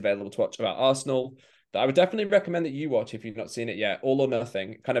that is available to watch about Arsenal that I would definitely recommend that you watch if you've not seen it yet. All or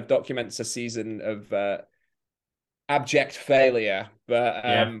Nothing. It kind of documents a season of abject failure, but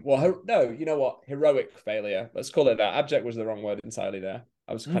Yeah. no, you know what? Heroic failure. Let's call it that. Abject was the wrong word entirely there.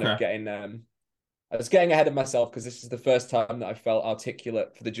 I was kind of Okay. getting I was getting ahead of myself because this is the first time that I felt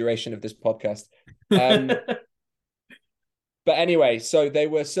articulate for the duration of this podcast. But anyway, so they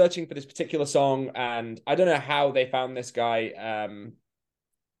were searching for this particular song, and I don't know how they found this guy.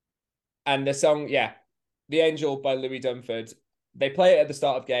 And the song, yeah, The Angel by Louis Dunford. They play it at the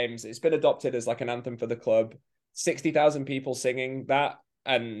start of games. It's been adopted as like an anthem for the club. 60,000 people singing that,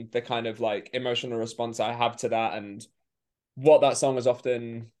 and the kind of like emotional response I have to that, and what that song has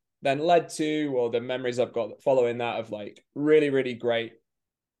often then led to, or the memories I've got following that of like really, really great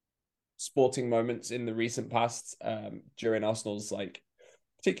sporting moments in the recent past during Arsenal's like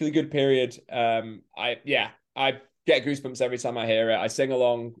particularly good period. I get goosebumps every time I hear it. I sing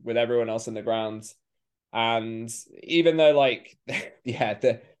along with everyone else in the ground. And even though like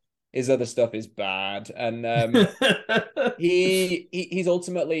his other stuff is bad, and he's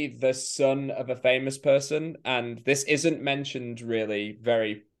ultimately the son of a famous person, and this isn't mentioned really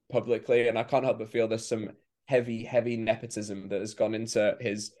very publicly, and I can't help but feel there's some heavy nepotism that has gone into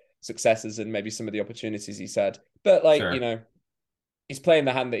his successes and maybe some of the opportunities he's had. But like, Sure. he's playing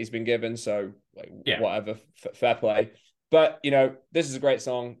the hand that he's been given, so like Yeah. whatever, fair play. But this is a great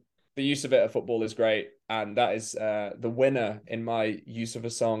song. The use of it at football is great, and that is the winner in my use of a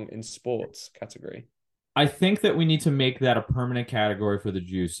song in sports category. I think that we need to make that a permanent category for the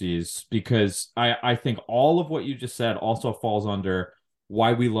Juicies because I think all of what you just said also falls under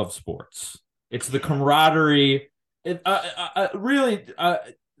why we love sports. It's the camaraderie. Really,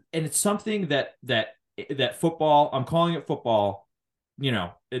 and it's something that football. I'm calling it football.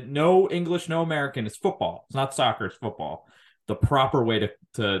 No English, no American. It's football. It's not soccer. It's football. The proper way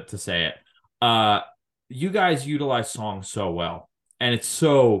to say it. You guys utilize songs so well, and it's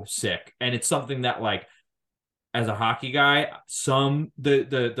so sick, and it's something that like as a hockey guy,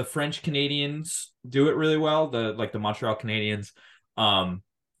 the French Canadians do it really well. The Montreal Canadiens,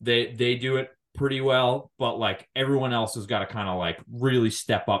 they do it pretty well, but like everyone else has got to kind of like really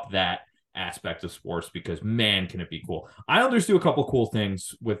step up that aspect of sports because man, can it be cool. Islanders do a couple cool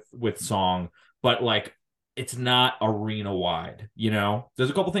things with song, but like it's not arena wide. There's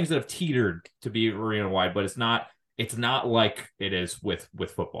a couple things that have teetered to be arena wide, but it's not like it is with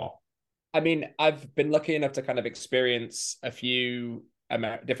football. I mean, I've been lucky enough to kind of experience a few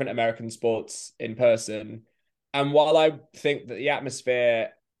different American sports in person. And while I think that the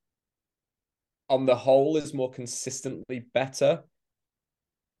atmosphere on the whole is more consistently better,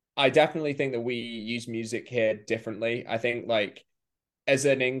 I definitely think that we use music here differently. I think, like, as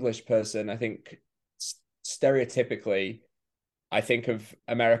an English person, I think stereotypically, I think of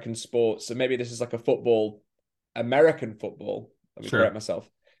American sports. So maybe this is like American football, let me correct Sure. myself,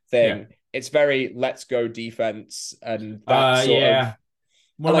 Yeah. thing. It's very let's go defense and that sort of Yeah.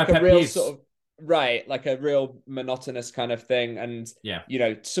 One of my like a pet real peeves. sort of right, like a real monotonous kind of thing. And Yeah.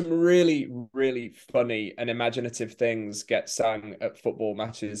 some really, really funny and imaginative things get sung at football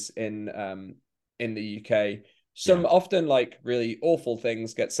matches in the UK. Yeah. Some often like really awful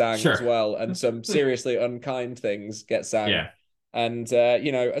things get sang as Sure. well, and some seriously unkind things get sang. Yeah. And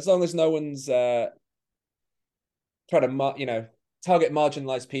as long as no one's trying to target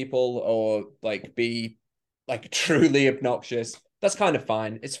marginalized people or like be like truly obnoxious, that's kind of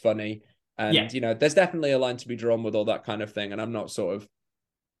fine. It's funny. Yeah. And there's definitely a line to be drawn with all that kind of thing. And I'm not sort of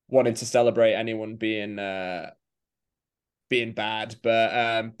wanting to celebrate anyone being bad.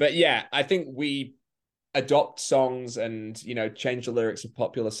 But yeah, I think we adopt songs and change the lyrics of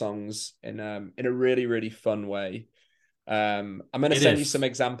popular songs in a really, really fun way. I'm gonna It send you some is.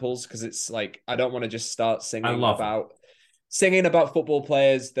 examples because it's like I don't want to just start I love them. singing about football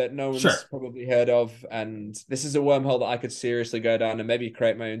players that no Sure. one's probably heard of, and this is a wormhole that I could seriously go down and maybe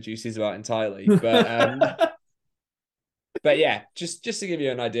create my own juices about entirely. But yeah, just to give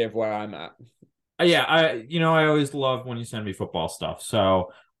you an idea of where I'm at. Yeah, I always love when you send me football stuff.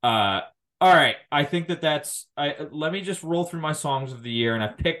 So, All right. I think that's let me just roll through my songs of the year, and I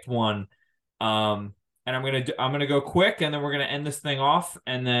picked one. And I'm gonna go quick, and then we're gonna end this thing off,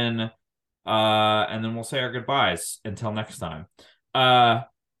 and then we'll say our goodbyes until next time. Uh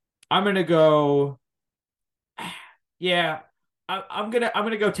I'm gonna go yeah, I'm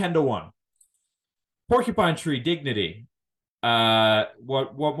gonna go 10-1. Porcupine Tree, Dignity.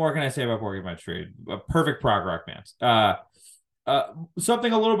 What more can I say about Porcupine Tree? A perfect prog rock band.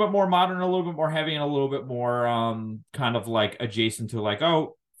 Something a little bit more modern, a little bit more heavy, and a little bit more kind of like adjacent to like,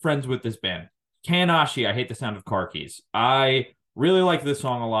 oh, friends with this band. Kanashi, I hate the sound of car keys. I really like this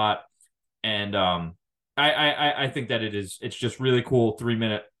song a lot, and I think that it's just really cool 3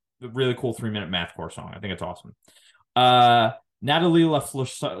 minute mathcore song. I think it's awesome. Uh, Natalie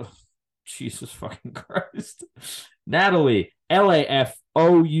LaFleur, Jesus fucking Christ, Natalie LaFourcade.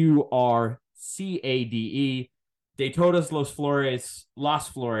 De Todos Las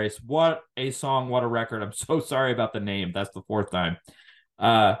Flores. What a song, what a record. I'm so sorry about the name. That's the fourth time.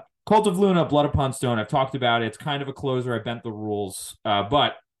 Cult of Luna, Blood Upon Stone. I've talked about it. It's kind of a closer. I bent the rules.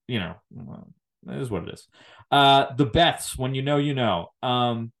 But, you know, it is what it is. The Beths, When You Know, You Know.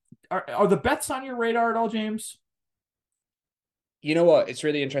 Are the Beths on your radar at all, James? You know what? It's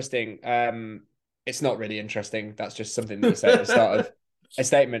really interesting. It's not really interesting. That's just something that you say at the start of a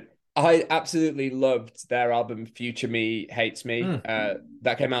statement. I absolutely loved their album Future Me Hates Me.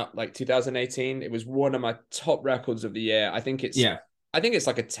 That came out like 2018. It was one of my top records of the year. Yeah. I think it's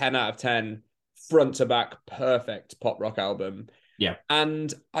like a 10 out of 10 front to back perfect pop rock album. Yeah.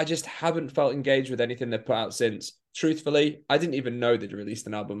 And I just haven't felt engaged with anything they've put out since. Truthfully, I didn't even know they'd released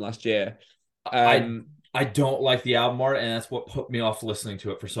an album last year. I don't like the album art, and that's what put me off listening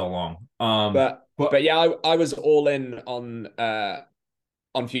to it for so long. But yeah, I was all in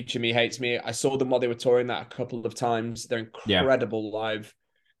on Future Me Hates Me. I saw them while they were touring that a couple of times. They're incredible live.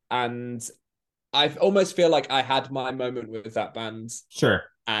 And I almost feel like I had my moment with that band. Sure.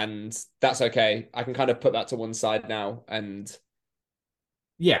 And that's okay. I can kind of put that to one side now and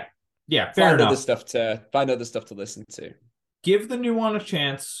fair find enough. Find other stuff to listen to. Give the new one a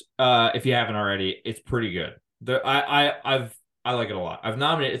chance if you haven't already. It's pretty good. I like it a lot. I've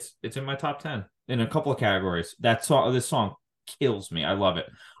nominated it's in my top 10 in a couple of categories. This song kills me. I love it.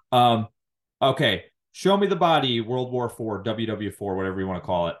 Okay. Show Me the Body, World War IV, WW4, whatever you want to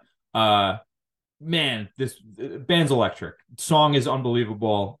call it. Man, this band's electric. Song is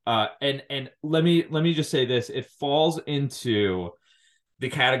unbelievable. And let me just say this. It falls into the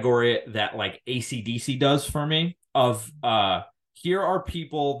category that like AC/DC does for me of here are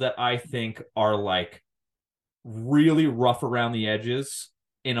people that I think are like really rough around the edges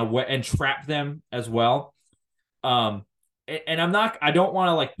in a way and trap them as well. And I don't want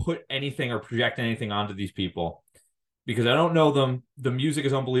to like put anything or project anything onto these people because I don't know them. The music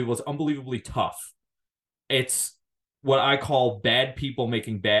is unbelievable. It's unbelievably tough. It's what I call bad people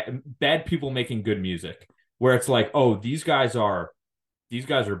making good music, where it's like, oh, these guys are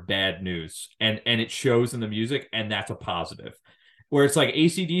bad news, and it shows in the music, and that's a positive. Where it's like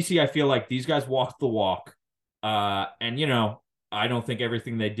AC/DC, I feel like these guys walked the walk, and you know, I don't think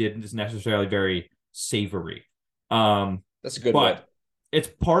everything they did is necessarily very savory. That's a good word. It's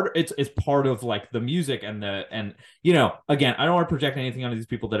part of like the music and you know, again, I don't want to project anything onto these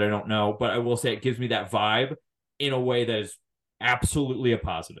people that I don't know, but I will say it gives me that vibe in a way that is absolutely a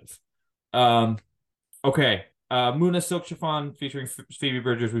positive. Okay. Muna Silk Chiffon featuring Phoebe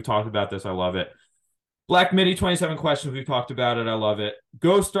Bridgers. We've talked about this. I love it. Black Midi, 27 Questions. We've talked about it. I love it.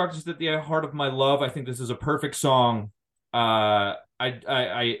 Ghost Darkness at the Heart of My Love. I think this is a perfect song. I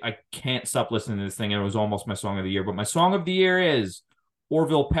can't stop listening to this thing. It was almost my song of the year, but my song of the year is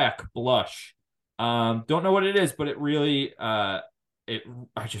Orville Peck, Blush. Don't know what it is, but it really I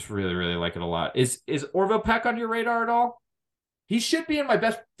just really, really like it a lot. Is Orville Peck on your radar at all? He should be in my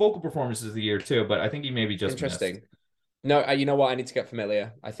best vocal performances of the year too, but I think he maybe just interesting. missed. No, you know what? I need to get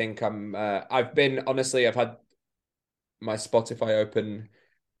familiar. I think I've had my Spotify open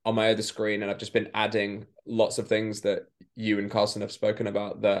on my other screen, and I've just been adding lots of things that you and Carson have spoken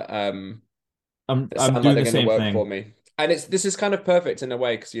about that I'm sound doing like the they're going same to work thing for me. And this is kind of perfect in a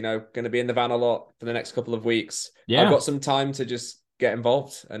way because, you know, going to be in the van a lot for the next couple of weeks. Yeah. I've got some time to just get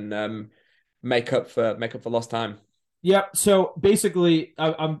involved and make up for lost time. Yeah. So basically,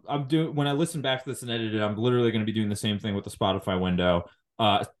 I'm doing when I listen back to this and edit it, I'm literally going to be doing the same thing with the Spotify window,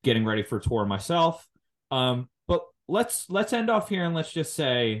 getting ready for tour myself. But let's end off here and let's just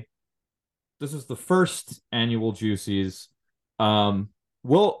say this is the first annual Juicies. The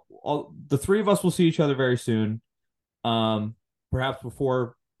three of us will see each other very soon. Perhaps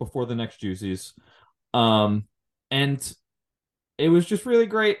before the next Juicies. And it was just really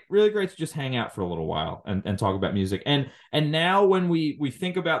great to just hang out for a little while and talk about music. And now when we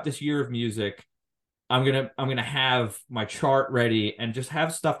think about this year of music, I'm gonna have my chart ready and just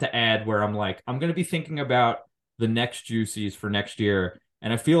have stuff to add where I'm like, I'm gonna be thinking about the next juicies for next year.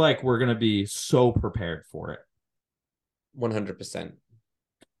 And I feel like we're gonna be so prepared for it. 100%.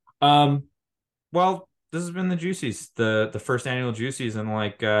 Um, well, this has been the Juicies, the first annual Juicies, and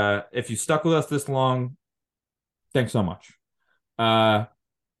like if you stuck with us this long, thanks so much. All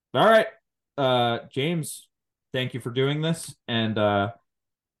right. James, thank you for doing this, and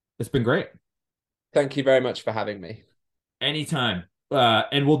it's been great. Thank you very much for having me. Anytime.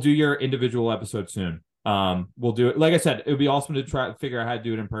 And we'll do your individual episode soon. We'll do it. Like I said, it would be awesome to try to figure out how to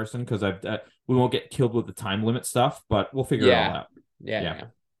do it in person because we won't get killed with the time limit stuff, but we'll figure it all Yeah. out. Yeah. Yeah.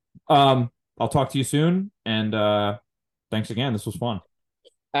 Yeah. I'll talk to you soon, and thanks again. This was fun.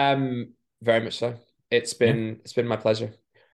 Very much so. Yeah. It's been my pleasure.